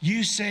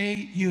 You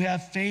say you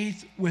have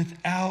faith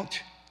without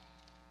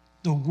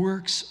the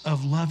works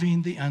of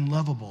loving the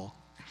unlovable.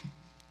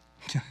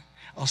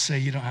 I'll say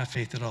you don't have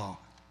faith at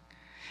all.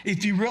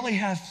 If you really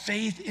have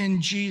faith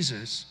in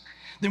Jesus,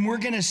 then we're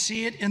going to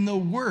see it in the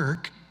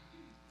work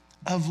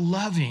of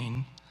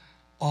loving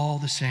all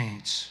the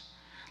saints.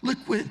 Look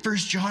at 1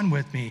 John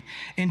with me.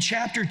 In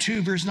chapter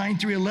 2, verse 9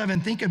 through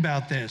 11, think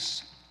about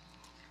this.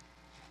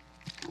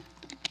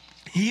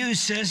 He who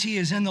says he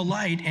is in the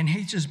light and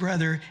hates his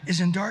brother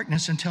is in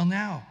darkness until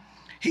now.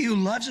 He who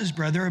loves his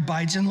brother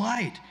abides in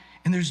light,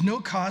 and there's no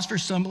cause for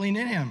stumbling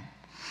in him.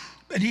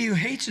 But he who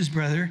hates his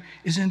brother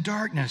is in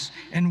darkness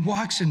and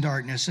walks in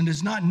darkness and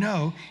does not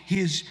know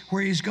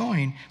where he is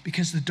going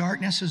because the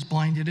darkness has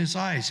blinded his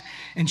eyes.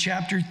 In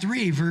chapter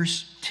 3,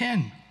 verse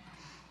 10.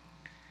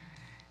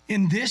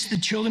 In this, the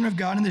children of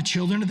God and the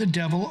children of the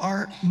devil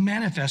are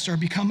manifest, or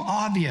become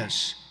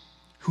obvious.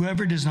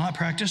 Whoever does not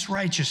practice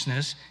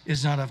righteousness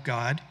is not of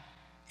God,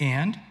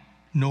 and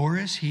nor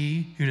is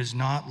he who does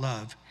not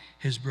love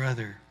his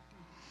brother.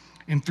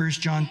 In 1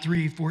 John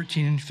 3,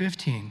 14 and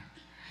 15.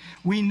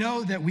 We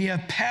know that we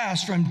have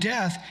passed from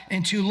death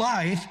into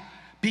life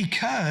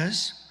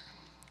because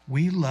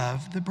we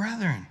love the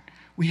brethren.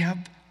 We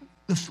have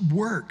the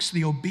works,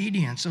 the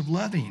obedience of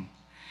loving.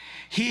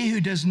 He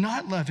who does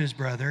not love his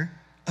brother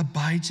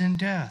abides in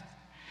death.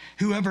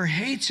 Whoever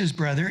hates his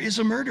brother is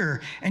a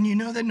murderer, and you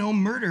know that no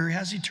murderer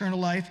has eternal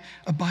life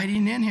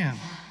abiding in him.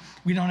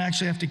 We don't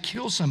actually have to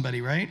kill somebody,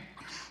 right?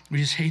 We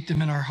just hate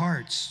them in our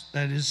hearts.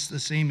 That is the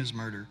same as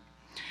murder.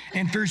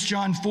 In 1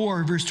 John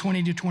 4, verse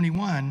 20 to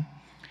 21,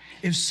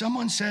 if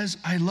someone says,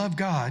 I love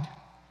God,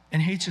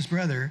 and hates his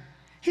brother,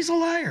 he's a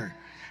liar.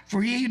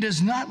 For he who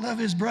does not love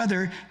his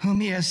brother whom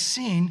he has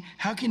seen,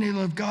 how can he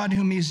love God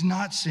whom he has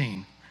not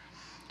seen?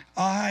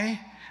 And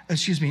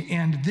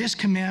this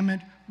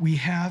commandment we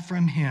have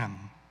from him,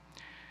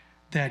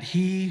 that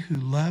he who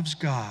loves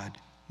God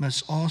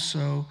must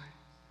also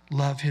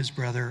love his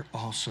brother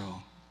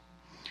also.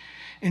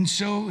 And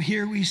so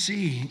here we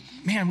see,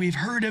 man, we've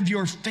heard of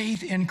your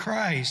faith in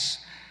Christ.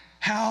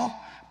 How?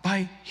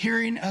 By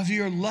hearing of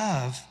your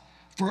love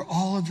for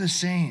all of the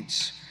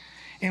saints.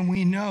 And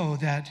we know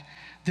that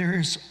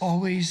there's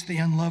always the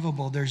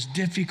unlovable. There's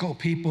difficult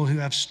people who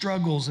have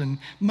struggles and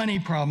money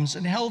problems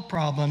and health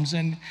problems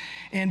and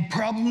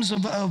problems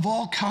of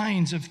all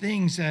kinds of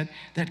things that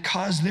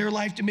cause their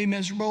life to be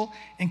miserable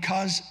and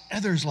cause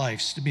others'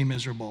 lives to be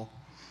miserable.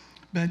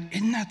 But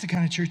isn't that the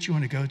kind of church you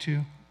want to go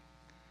to?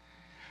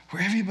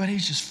 Where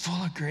everybody's just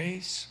full of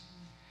grace?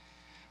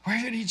 Where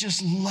everybody's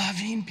just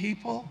loving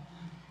people?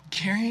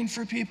 Caring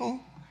for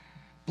people,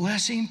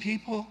 blessing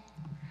people.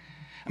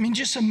 I mean,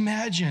 just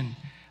imagine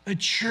a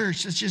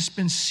church that's just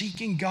been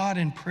seeking God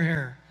in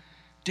prayer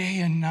day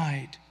and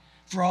night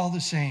for all the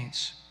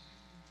saints.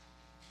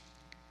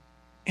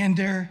 And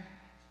they're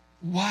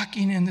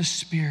walking in the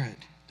Spirit.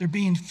 They're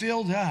being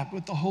filled up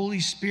with the Holy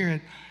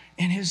Spirit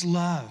and his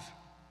love.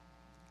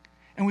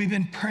 And we've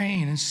been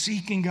praying and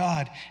seeking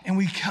God. And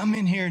we come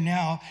in here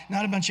now,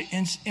 not a bunch of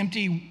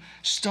empty,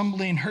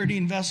 stumbling,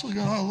 hurting vessels.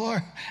 Go, oh,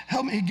 Lord,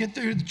 help me get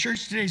through the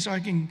church today so I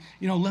can,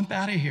 limp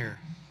out of here.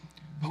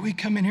 But we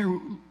come in here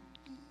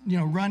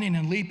running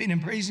and leaping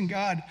and praising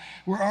God.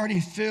 We're already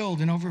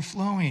filled and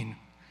overflowing.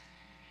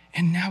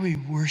 And now we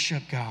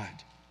worship God.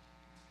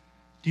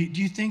 Do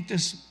you think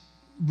this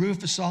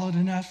roof is solid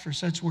enough for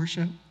such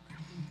worship?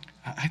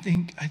 I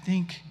think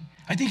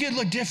it'd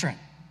look different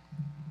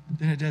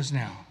than it does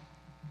now.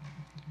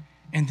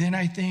 And then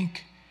I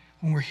think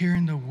when we're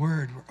hearing the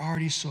word, we're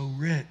already so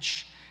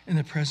rich in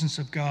the presence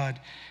of God.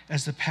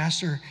 As the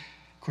pastor,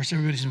 of course,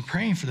 everybody's been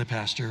praying for the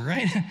pastor,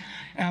 right?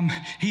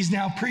 He's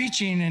now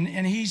preaching,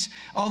 and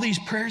all these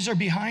prayers are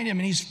behind him,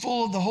 and he's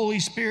full of the Holy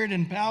Spirit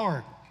and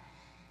power.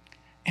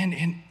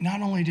 And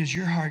not only does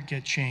your heart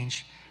get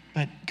changed,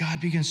 but God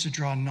begins to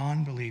draw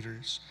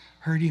non-believers,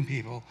 hurting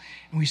people,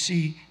 and we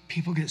see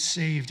people get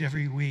saved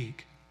every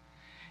week.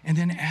 And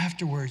then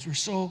afterwards, we're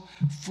so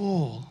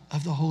full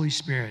of the Holy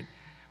Spirit.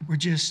 We're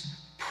just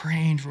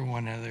praying for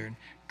one another,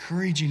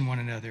 encouraging one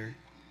another,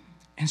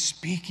 and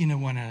speaking to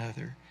one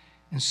another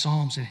in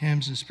psalms and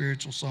hymns and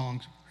spiritual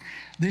songs.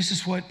 This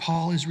is what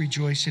Paul is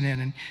rejoicing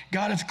in. And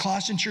God, if the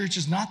Colossian church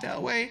is not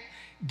that way,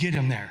 get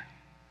him there.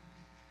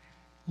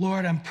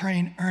 Lord, I'm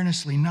praying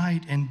earnestly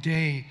night and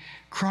day,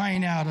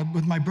 crying out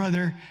with my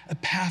brother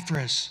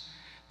Epaphras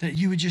that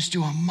you would just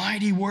do a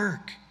mighty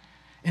work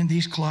in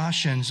these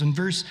Colossians. And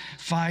verse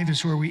 5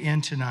 is where we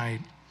end tonight.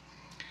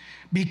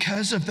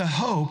 Because of the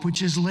hope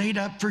which is laid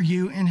up for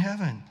you in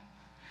heaven,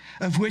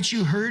 of which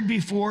you heard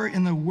before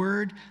in the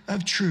word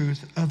of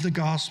truth of the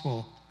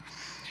gospel.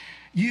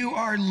 You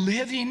are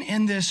living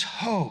in this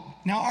hope.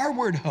 Now, our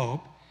word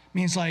hope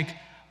means like,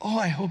 oh,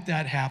 I hope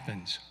that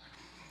happens.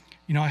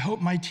 I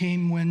hope my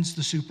team wins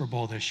the Super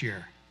Bowl this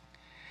year.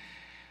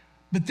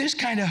 But this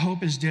kind of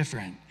hope is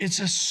different. It's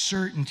a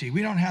certainty.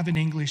 We don't have an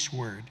English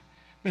word.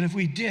 But if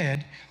we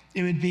did,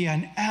 it would be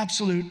an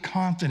absolute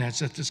confidence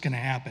that this is going to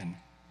happen.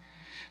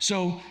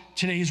 So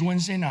today is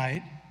Wednesday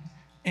night,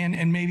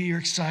 and maybe you're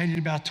excited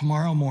about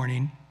tomorrow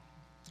morning,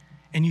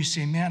 and you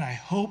say, man, I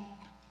hope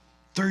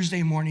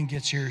Thursday morning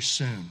gets here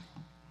soon.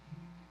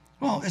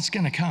 Well, it's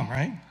going to come,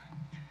 right?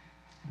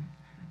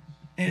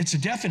 It's a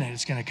definite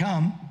it's going to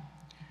come,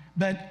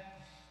 but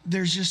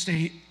there's just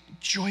a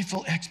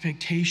joyful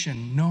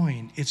expectation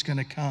knowing it's going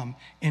to come,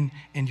 and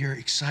you're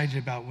excited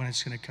about when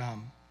it's going to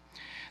come.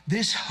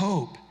 This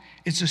hope,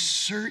 it's a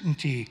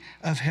certainty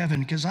of heaven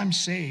because I'm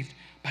saved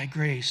by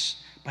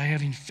grace, by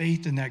having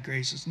faith in that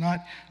grace. It's not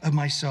of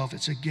myself,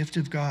 it's a gift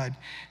of God.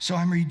 So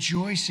I'm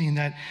rejoicing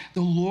that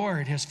the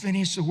Lord has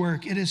finished the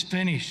work. It is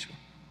finished.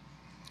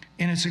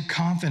 And it's a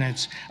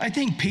confidence. I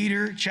think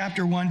Peter,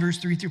 chapter 1, verse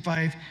 3 through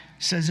 5,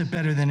 says it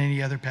better than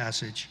any other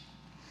passage.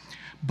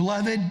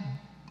 Beloved,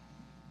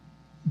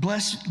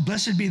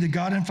 blessed be the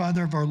God and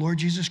Father of our Lord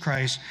Jesus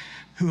Christ,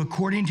 who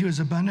according to his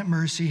abundant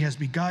mercy has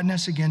begotten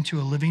us again to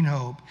a living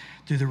hope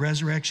through the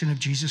resurrection of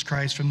Jesus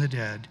Christ from the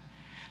dead,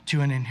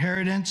 to an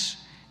inheritance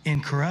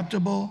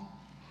incorruptible,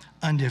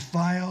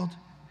 undefiled,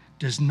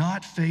 does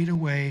not fade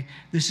away.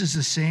 This is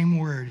the same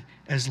word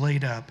as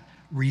laid up,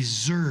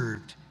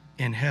 reserved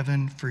in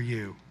heaven for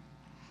you,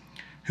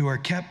 who are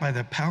kept by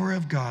the power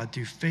of God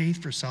through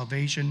faith for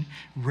salvation,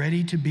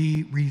 ready to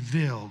be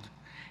revealed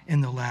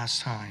in the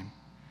last time.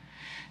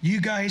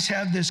 You guys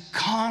have this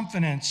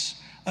confidence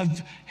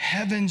of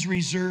heaven's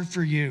reserve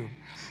for you.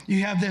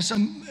 You have this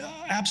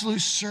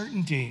absolute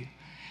certainty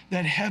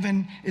that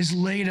heaven is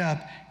laid up,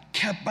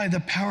 kept by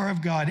the power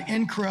of God,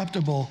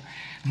 incorruptible,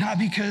 not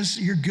because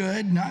you're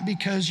good, not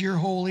because you're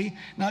holy,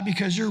 not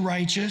because you're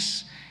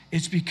righteous.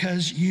 It's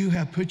because you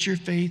have put your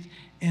faith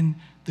in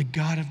the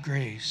God of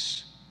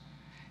grace.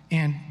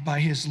 And by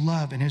his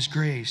love and his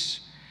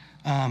grace,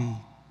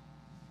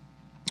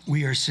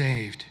 we are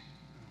saved.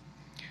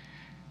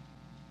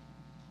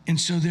 And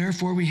so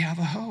therefore we have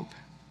a hope.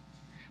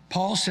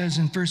 Paul says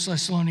in 1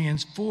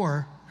 Thessalonians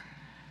 4,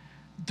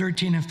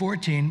 13 and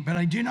 14, but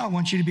I do not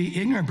want you to be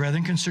ignorant,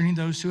 brethren, concerning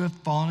those who have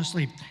fallen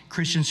asleep,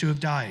 Christians who have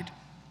died,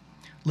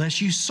 lest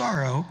you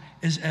sorrow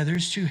as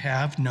others who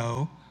have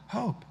no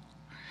hope.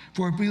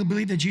 For if we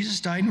believe that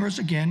Jesus died and rose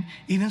again,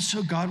 even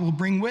so God will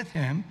bring with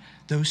him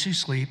those who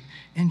sleep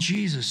in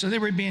Jesus. So they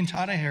were being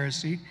taught a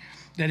heresy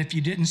that if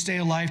you didn't stay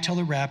alive till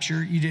the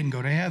rapture, you didn't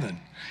go to heaven.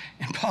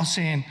 And Paul's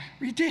saying,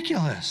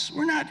 ridiculous.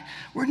 We're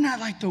not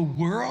like the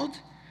world.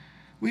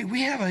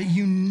 We have a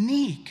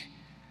unique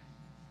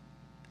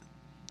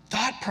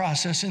thought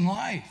process in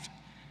life.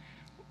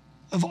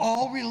 Of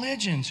all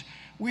religions,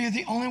 we are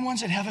the only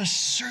ones that have a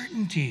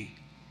certainty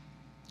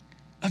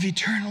of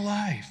eternal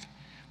life.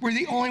 We're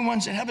the only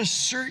ones that have a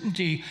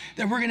certainty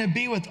that we're going to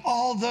be with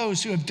all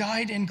those who have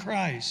died in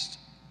Christ.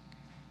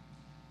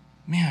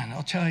 Man,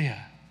 I'll tell you,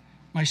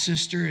 my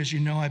sister, as you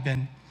know, I've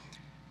been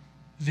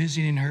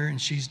visiting her,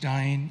 and she's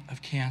dying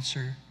of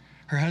cancer.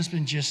 Her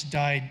husband just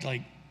died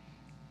like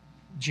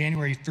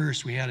January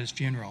 1st. We had his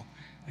funeral,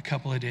 a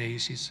couple of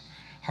days. His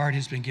heart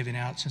has been giving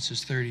out since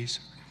his 30s.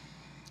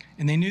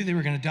 And they knew they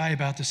were going to die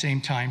about the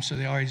same time, so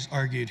they always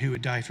argued who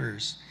would die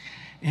first.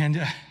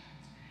 And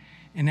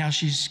now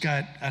she's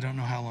got, I don't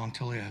know how long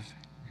to live.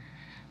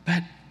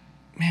 But,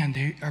 man,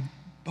 they are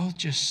both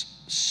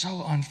just so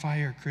on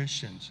fire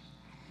Christians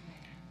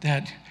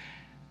that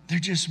there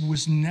just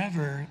was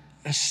never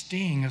a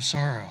sting of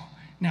sorrow.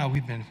 Now,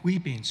 we've been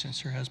weeping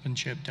since her husband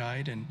Chip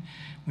died, and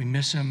we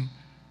miss him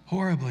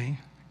horribly.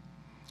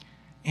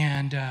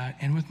 And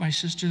with my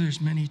sister, there's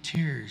many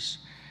tears.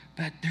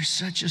 But there's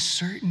such a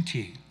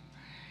certainty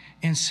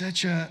and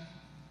such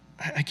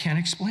I can't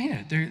explain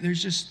it.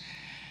 There's just,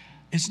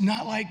 it's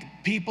not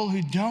like people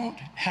who don't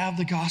have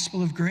the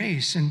gospel of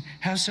grace and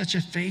have such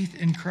a faith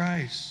in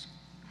Christ.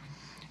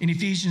 In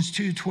Ephesians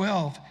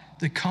 2:12,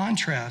 the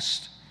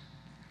contrast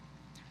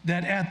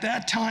that at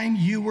that time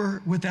you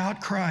were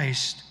without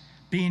Christ,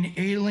 being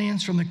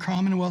aliens from the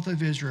commonwealth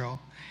of Israel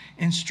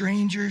and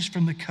strangers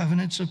from the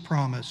covenants of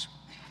promise,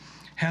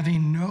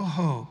 having no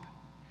hope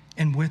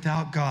and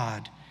without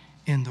God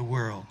in the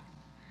world.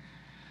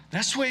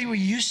 That's the way we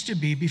used to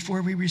be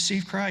before we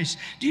received Christ.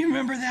 Do you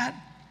remember that?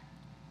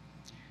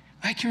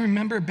 I can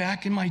remember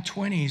back in my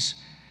 20s,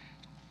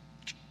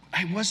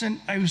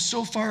 I was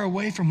so far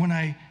away from when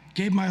I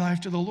gave my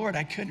life to the Lord,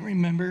 I couldn't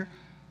remember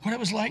what it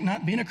was like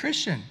not being a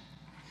Christian.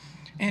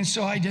 And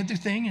so I did the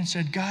thing and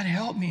said, God,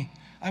 help me.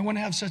 I want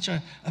to have such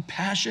a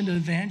passion to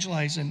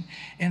evangelize and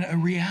a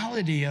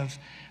reality of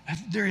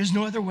there is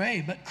no other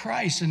way but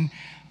Christ. And,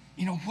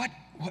 you know, what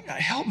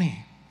help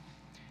me.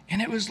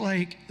 And it was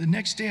like the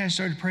next day I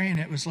started praying,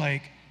 it was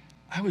like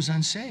I was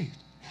unsaved.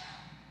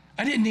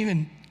 I didn't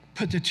even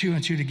put the two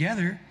and two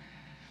together,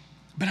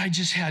 but I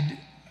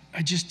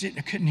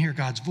couldn't hear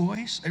God's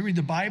voice. I read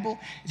the Bible,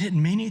 it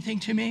didn't mean anything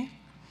to me.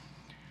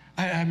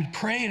 I would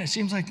pray and it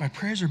seems like my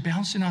prayers are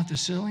bouncing off the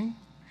ceiling.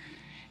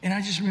 And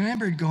I just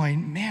remembered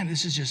going, man,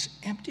 this is just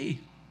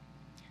empty.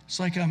 It's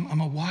like I'm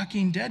a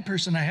walking dead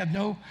person. I have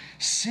no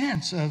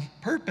sense of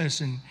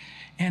purpose and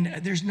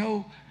there's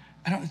no,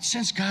 I don't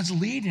sense God's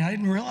leading. I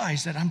didn't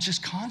realize that I'm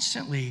just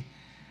constantly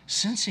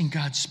sensing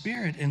God's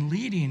Spirit and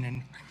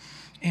leading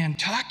and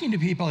talking to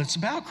people. It's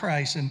about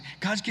Christ, and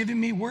God's giving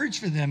me words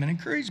for them and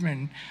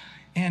encouragement.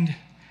 And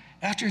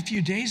after a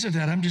few days of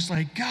that, I'm just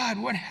like, God,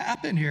 what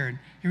happened here? And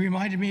it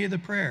reminded me of the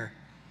prayer.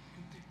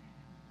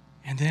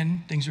 And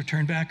then things were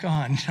turned back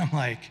on. I'm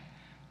like,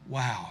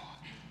 wow,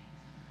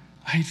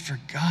 I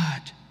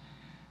forgot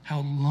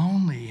how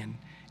lonely and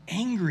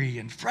angry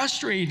and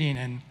frustrating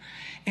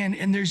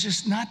and there's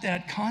just not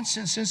that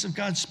constant sense of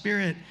God's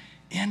Spirit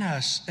in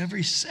us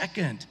every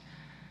second,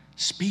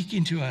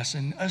 speaking to us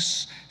and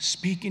us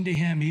speaking to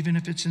Him, even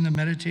if it's in the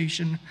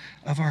meditation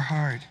of our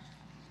heart.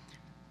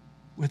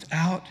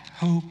 Without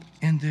hope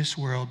in this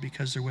world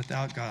because they're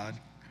without God.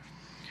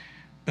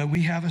 But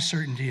we have a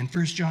certainty in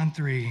 1 John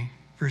 3,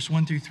 verse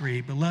 1 through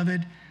 3.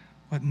 Beloved,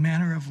 what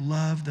manner of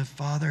love the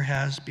Father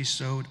has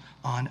bestowed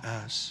on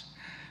us,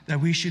 that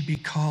we should be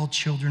called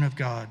children of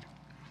God.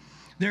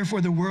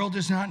 Therefore, the world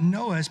does not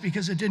know us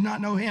because it did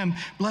not know Him.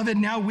 Beloved,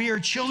 now we are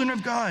children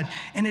of God,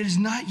 and it has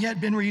not yet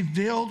been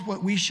revealed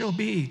what we shall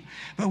be.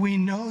 But we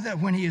know that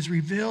when He is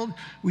revealed,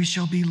 we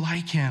shall be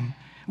like Him.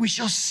 We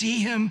shall see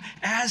Him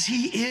as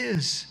He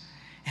is.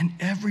 And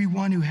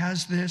everyone who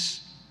has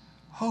this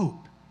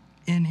hope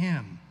in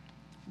Him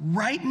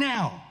right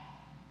now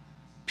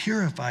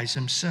purifies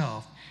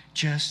himself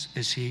just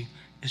as He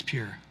is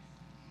pure.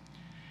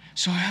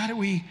 So how do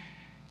we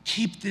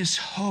keep this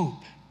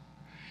hope?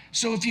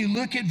 So if you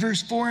look at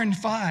verse 4 and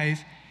 5,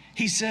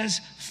 he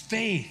says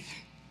faith.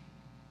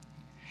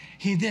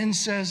 He then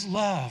says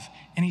love,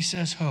 and he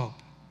says hope.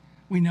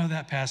 We know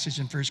that passage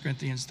in 1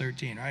 Corinthians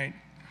 13, right?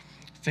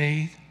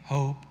 Faith,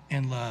 hope,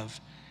 and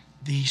love.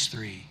 These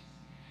three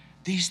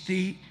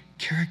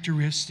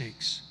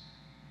characteristics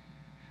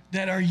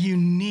that are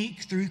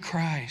unique through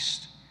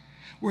Christ.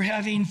 We're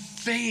having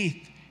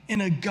faith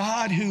in a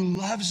God who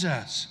loves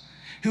us,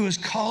 who has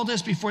called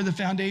us before the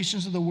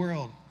foundations of the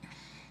world.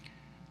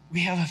 We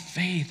have a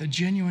faith, a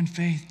genuine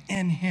faith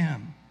in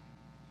Him.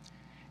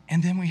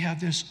 And then we have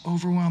this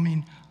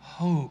overwhelming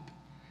hope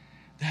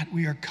that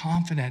we are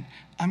confident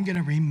I'm going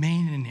to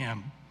remain in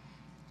Him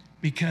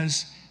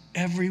because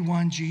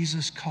everyone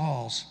Jesus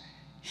calls,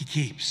 He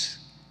keeps.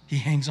 He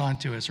hangs on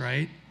to us,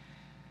 right?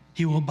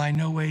 He will by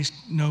no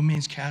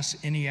means cast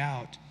any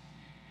out.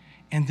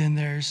 And then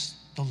there's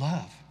the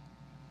love.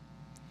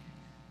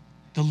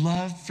 The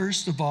love,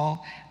 first of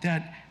all,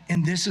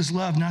 and this is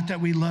love, not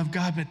that we love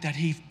God, but that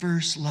He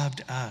first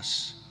loved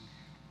us.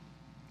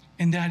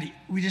 And that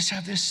we just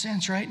have this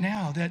sense right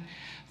now that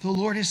the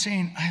Lord is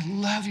saying, I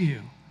love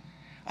you.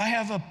 I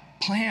have a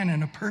plan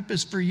and a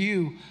purpose for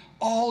you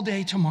all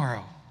day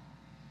tomorrow.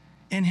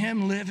 In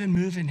Him live and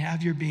move and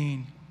have your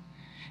being.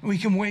 And we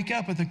can wake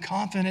up with a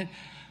confident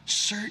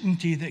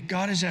certainty that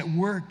God is at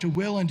work to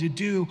will and to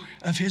do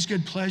of His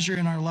good pleasure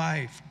in our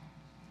life.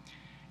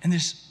 And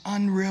this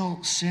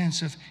unreal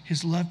sense of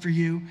His love for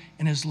you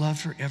and His love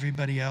for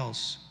everybody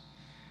else.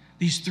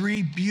 These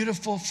three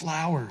beautiful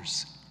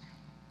flowers.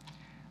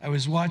 I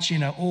was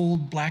watching an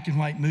old black and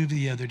white movie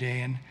the other day,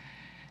 and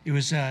it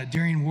was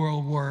during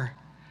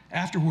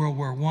after World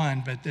War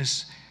I, but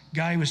this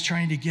guy was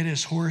trying to get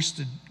his horse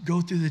to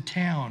go through the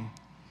town.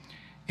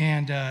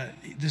 And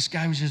this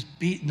guy was just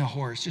beating the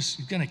horse,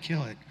 just gonna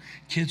kill it.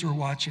 Kids were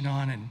watching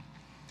on,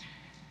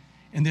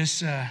 and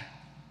this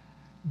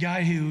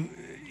guy who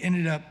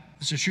ended up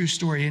it's a true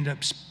story, ended up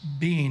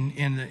being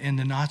in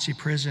the Nazi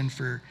prison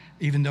for,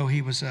 even though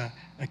he was a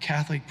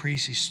Catholic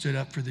priest, he stood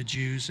up for the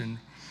Jews and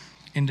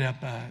ended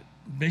up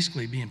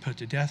basically being put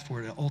to death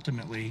for it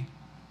ultimately.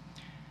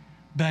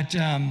 But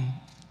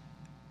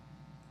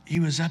he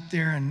was up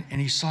there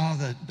and he saw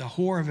the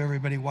horror of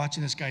everybody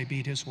watching this guy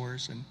beat his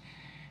horse. And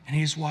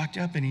he just walked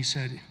up and he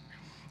said,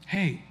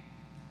 "Hey,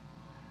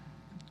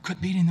 quit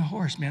beating the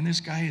horse, man. This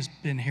guy has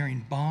been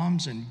hearing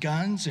bombs and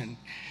guns, and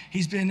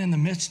he's been in the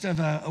midst of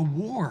a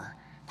war.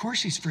 Of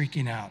course he's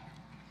freaking out."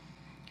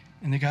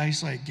 And the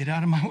guy's like, "Get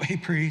out of my way,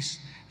 priest.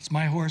 It's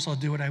my horse. I'll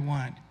do what I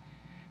want."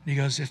 And he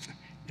goes,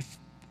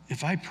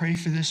 if I pray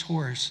for this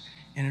horse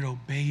and it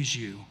obeys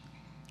you,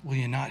 will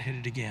you not hit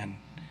it again?"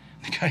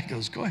 The guy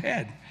goes, "Go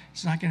ahead.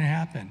 It's not going to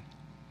happen."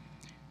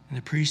 And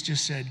the priest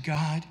just said,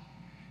 "God,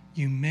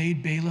 you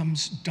made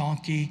Balaam's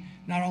donkey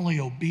not only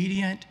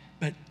obedient,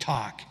 but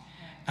talk.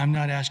 I'm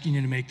not asking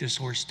you to make this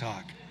horse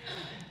talk,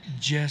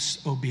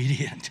 just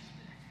obedient."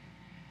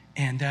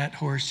 And that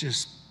horse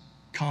just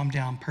calmed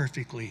down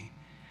perfectly.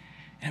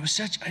 And it was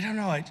such, I don't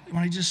know,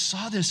 when I just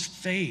saw this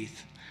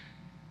faith,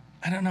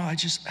 I don't know,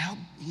 how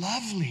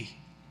lovely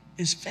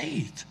is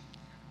faith.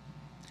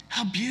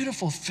 How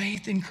beautiful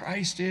faith in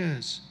Christ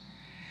is.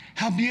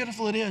 How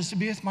beautiful it is to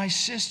be with my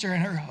sister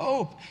and her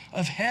hope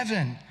of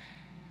heaven.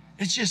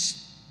 It's just,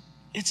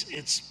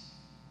 it's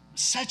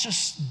such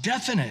a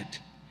definite.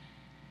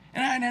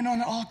 And I know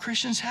not all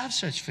Christians have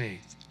such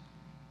faith.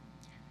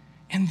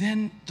 And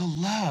then the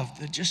love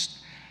that just,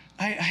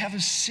 I have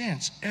a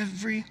sense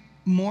every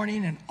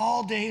morning and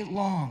all day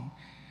long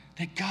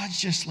that God's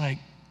just like,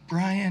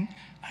 "Brian,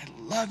 I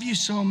love you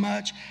so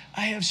much.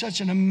 I have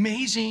such an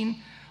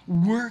amazing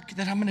work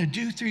that I'm going to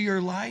do through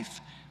your life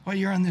while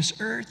you're on this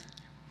earth.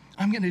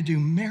 I'm going to do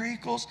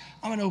miracles.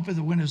 I'm going to open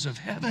the windows of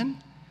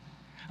heaven.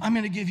 I'm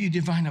going to give you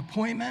divine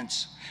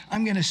appointments.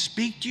 I'm going to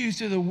speak to you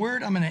through the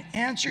word. I'm going to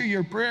answer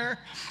your prayer.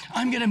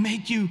 I'm going to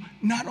make you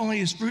not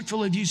only as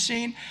fruitful as you've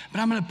seen, but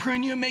I'm going to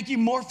prune you and make you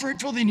more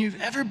fruitful than you've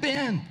ever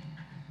been."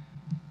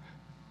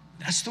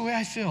 That's the way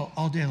I feel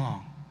all day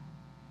long.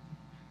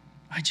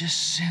 I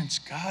just sense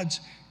God's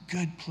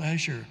good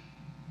pleasure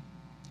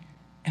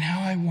and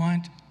how I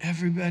want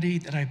everybody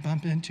that I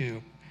bump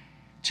into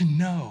to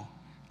know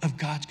of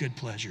God's good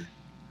pleasure.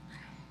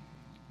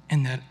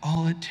 And that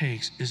all it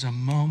takes is a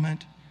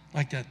moment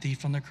like that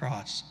thief on the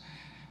cross.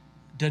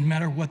 Doesn't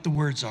matter what the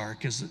words are,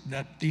 because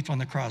that thief on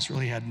the cross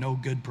really had no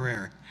good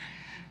prayer.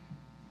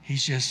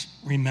 He's just,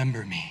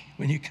 "Remember me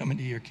when you come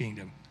into your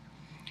kingdom."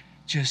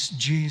 Just,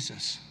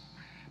 "Jesus,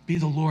 be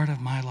the Lord of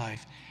my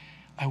life.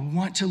 I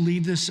want to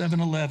leave this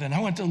 7-Eleven. I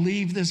want to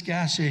leave this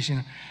gas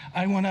station.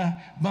 I want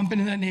to bump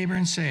into that neighbor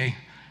and say,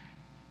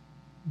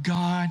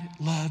 God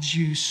loves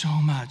you so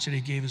much that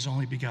he gave his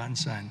only begotten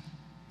son.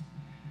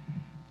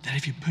 That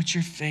if you put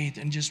your faith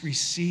and just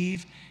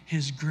receive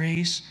his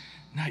grace,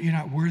 you're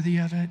not worthy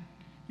of it.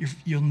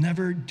 You'll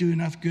never do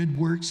enough good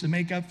works to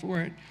make up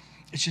for it.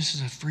 It's just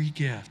as a free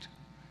gift.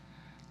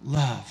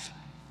 Love.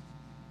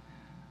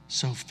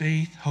 So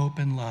faith, hope,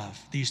 and love.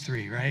 These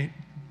three, right?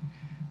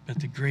 But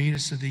the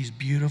greatest of these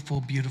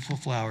beautiful, beautiful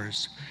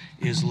flowers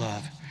is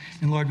love.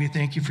 And Lord, we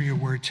thank you for your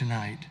word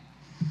tonight.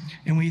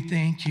 And we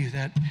thank you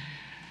that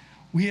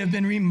we have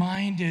been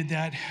reminded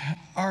that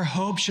our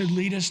hope should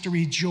lead us to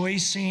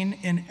rejoicing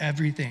in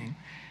everything,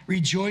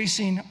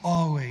 rejoicing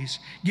always,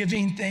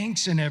 giving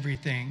thanks in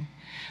everything,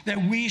 that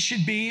we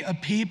should be a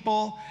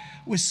people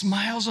with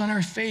smiles on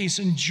our face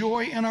and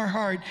joy in our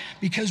heart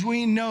because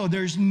we know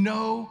there's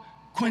no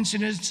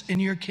coincidence in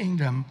your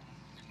kingdom,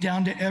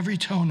 down to every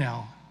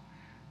toenail,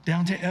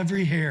 down to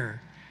every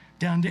hair,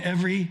 down to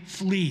every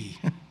flea,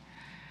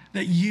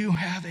 that you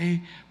have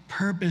a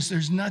purpose.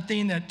 There's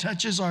nothing that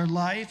touches our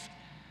life,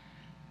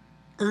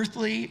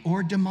 earthly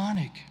or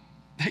demonic,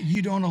 that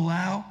you don't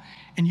allow,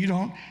 and you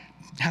don't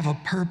have a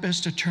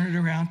purpose to turn it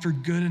around for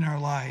good in our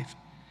life.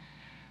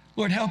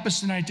 Lord, help us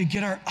tonight to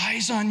get our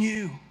eyes on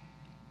you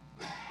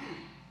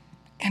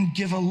and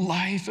give a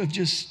life of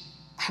just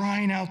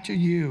crying out to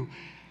you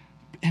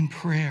in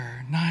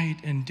prayer, night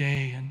and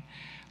day. And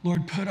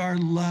Lord, put our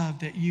love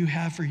that you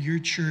have for your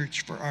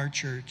church, for our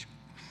church,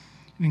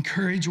 and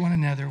encourage one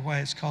another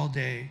while it's called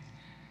day.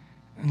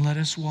 And let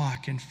us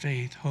walk in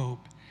faith,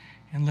 hope,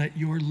 and let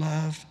your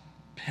love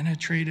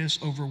penetrate us,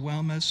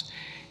 overwhelm us,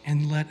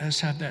 and let us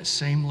have that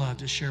same love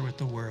to share with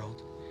the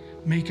world.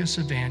 Make us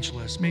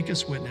evangelists, make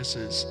us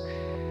witnesses.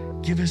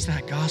 Give us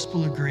that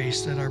gospel of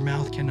grace that our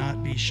mouth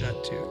cannot be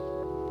shut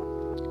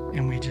to.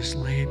 And we just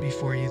lay it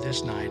before you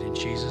this night in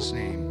Jesus'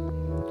 name.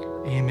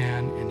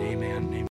 Amen and amen and amen.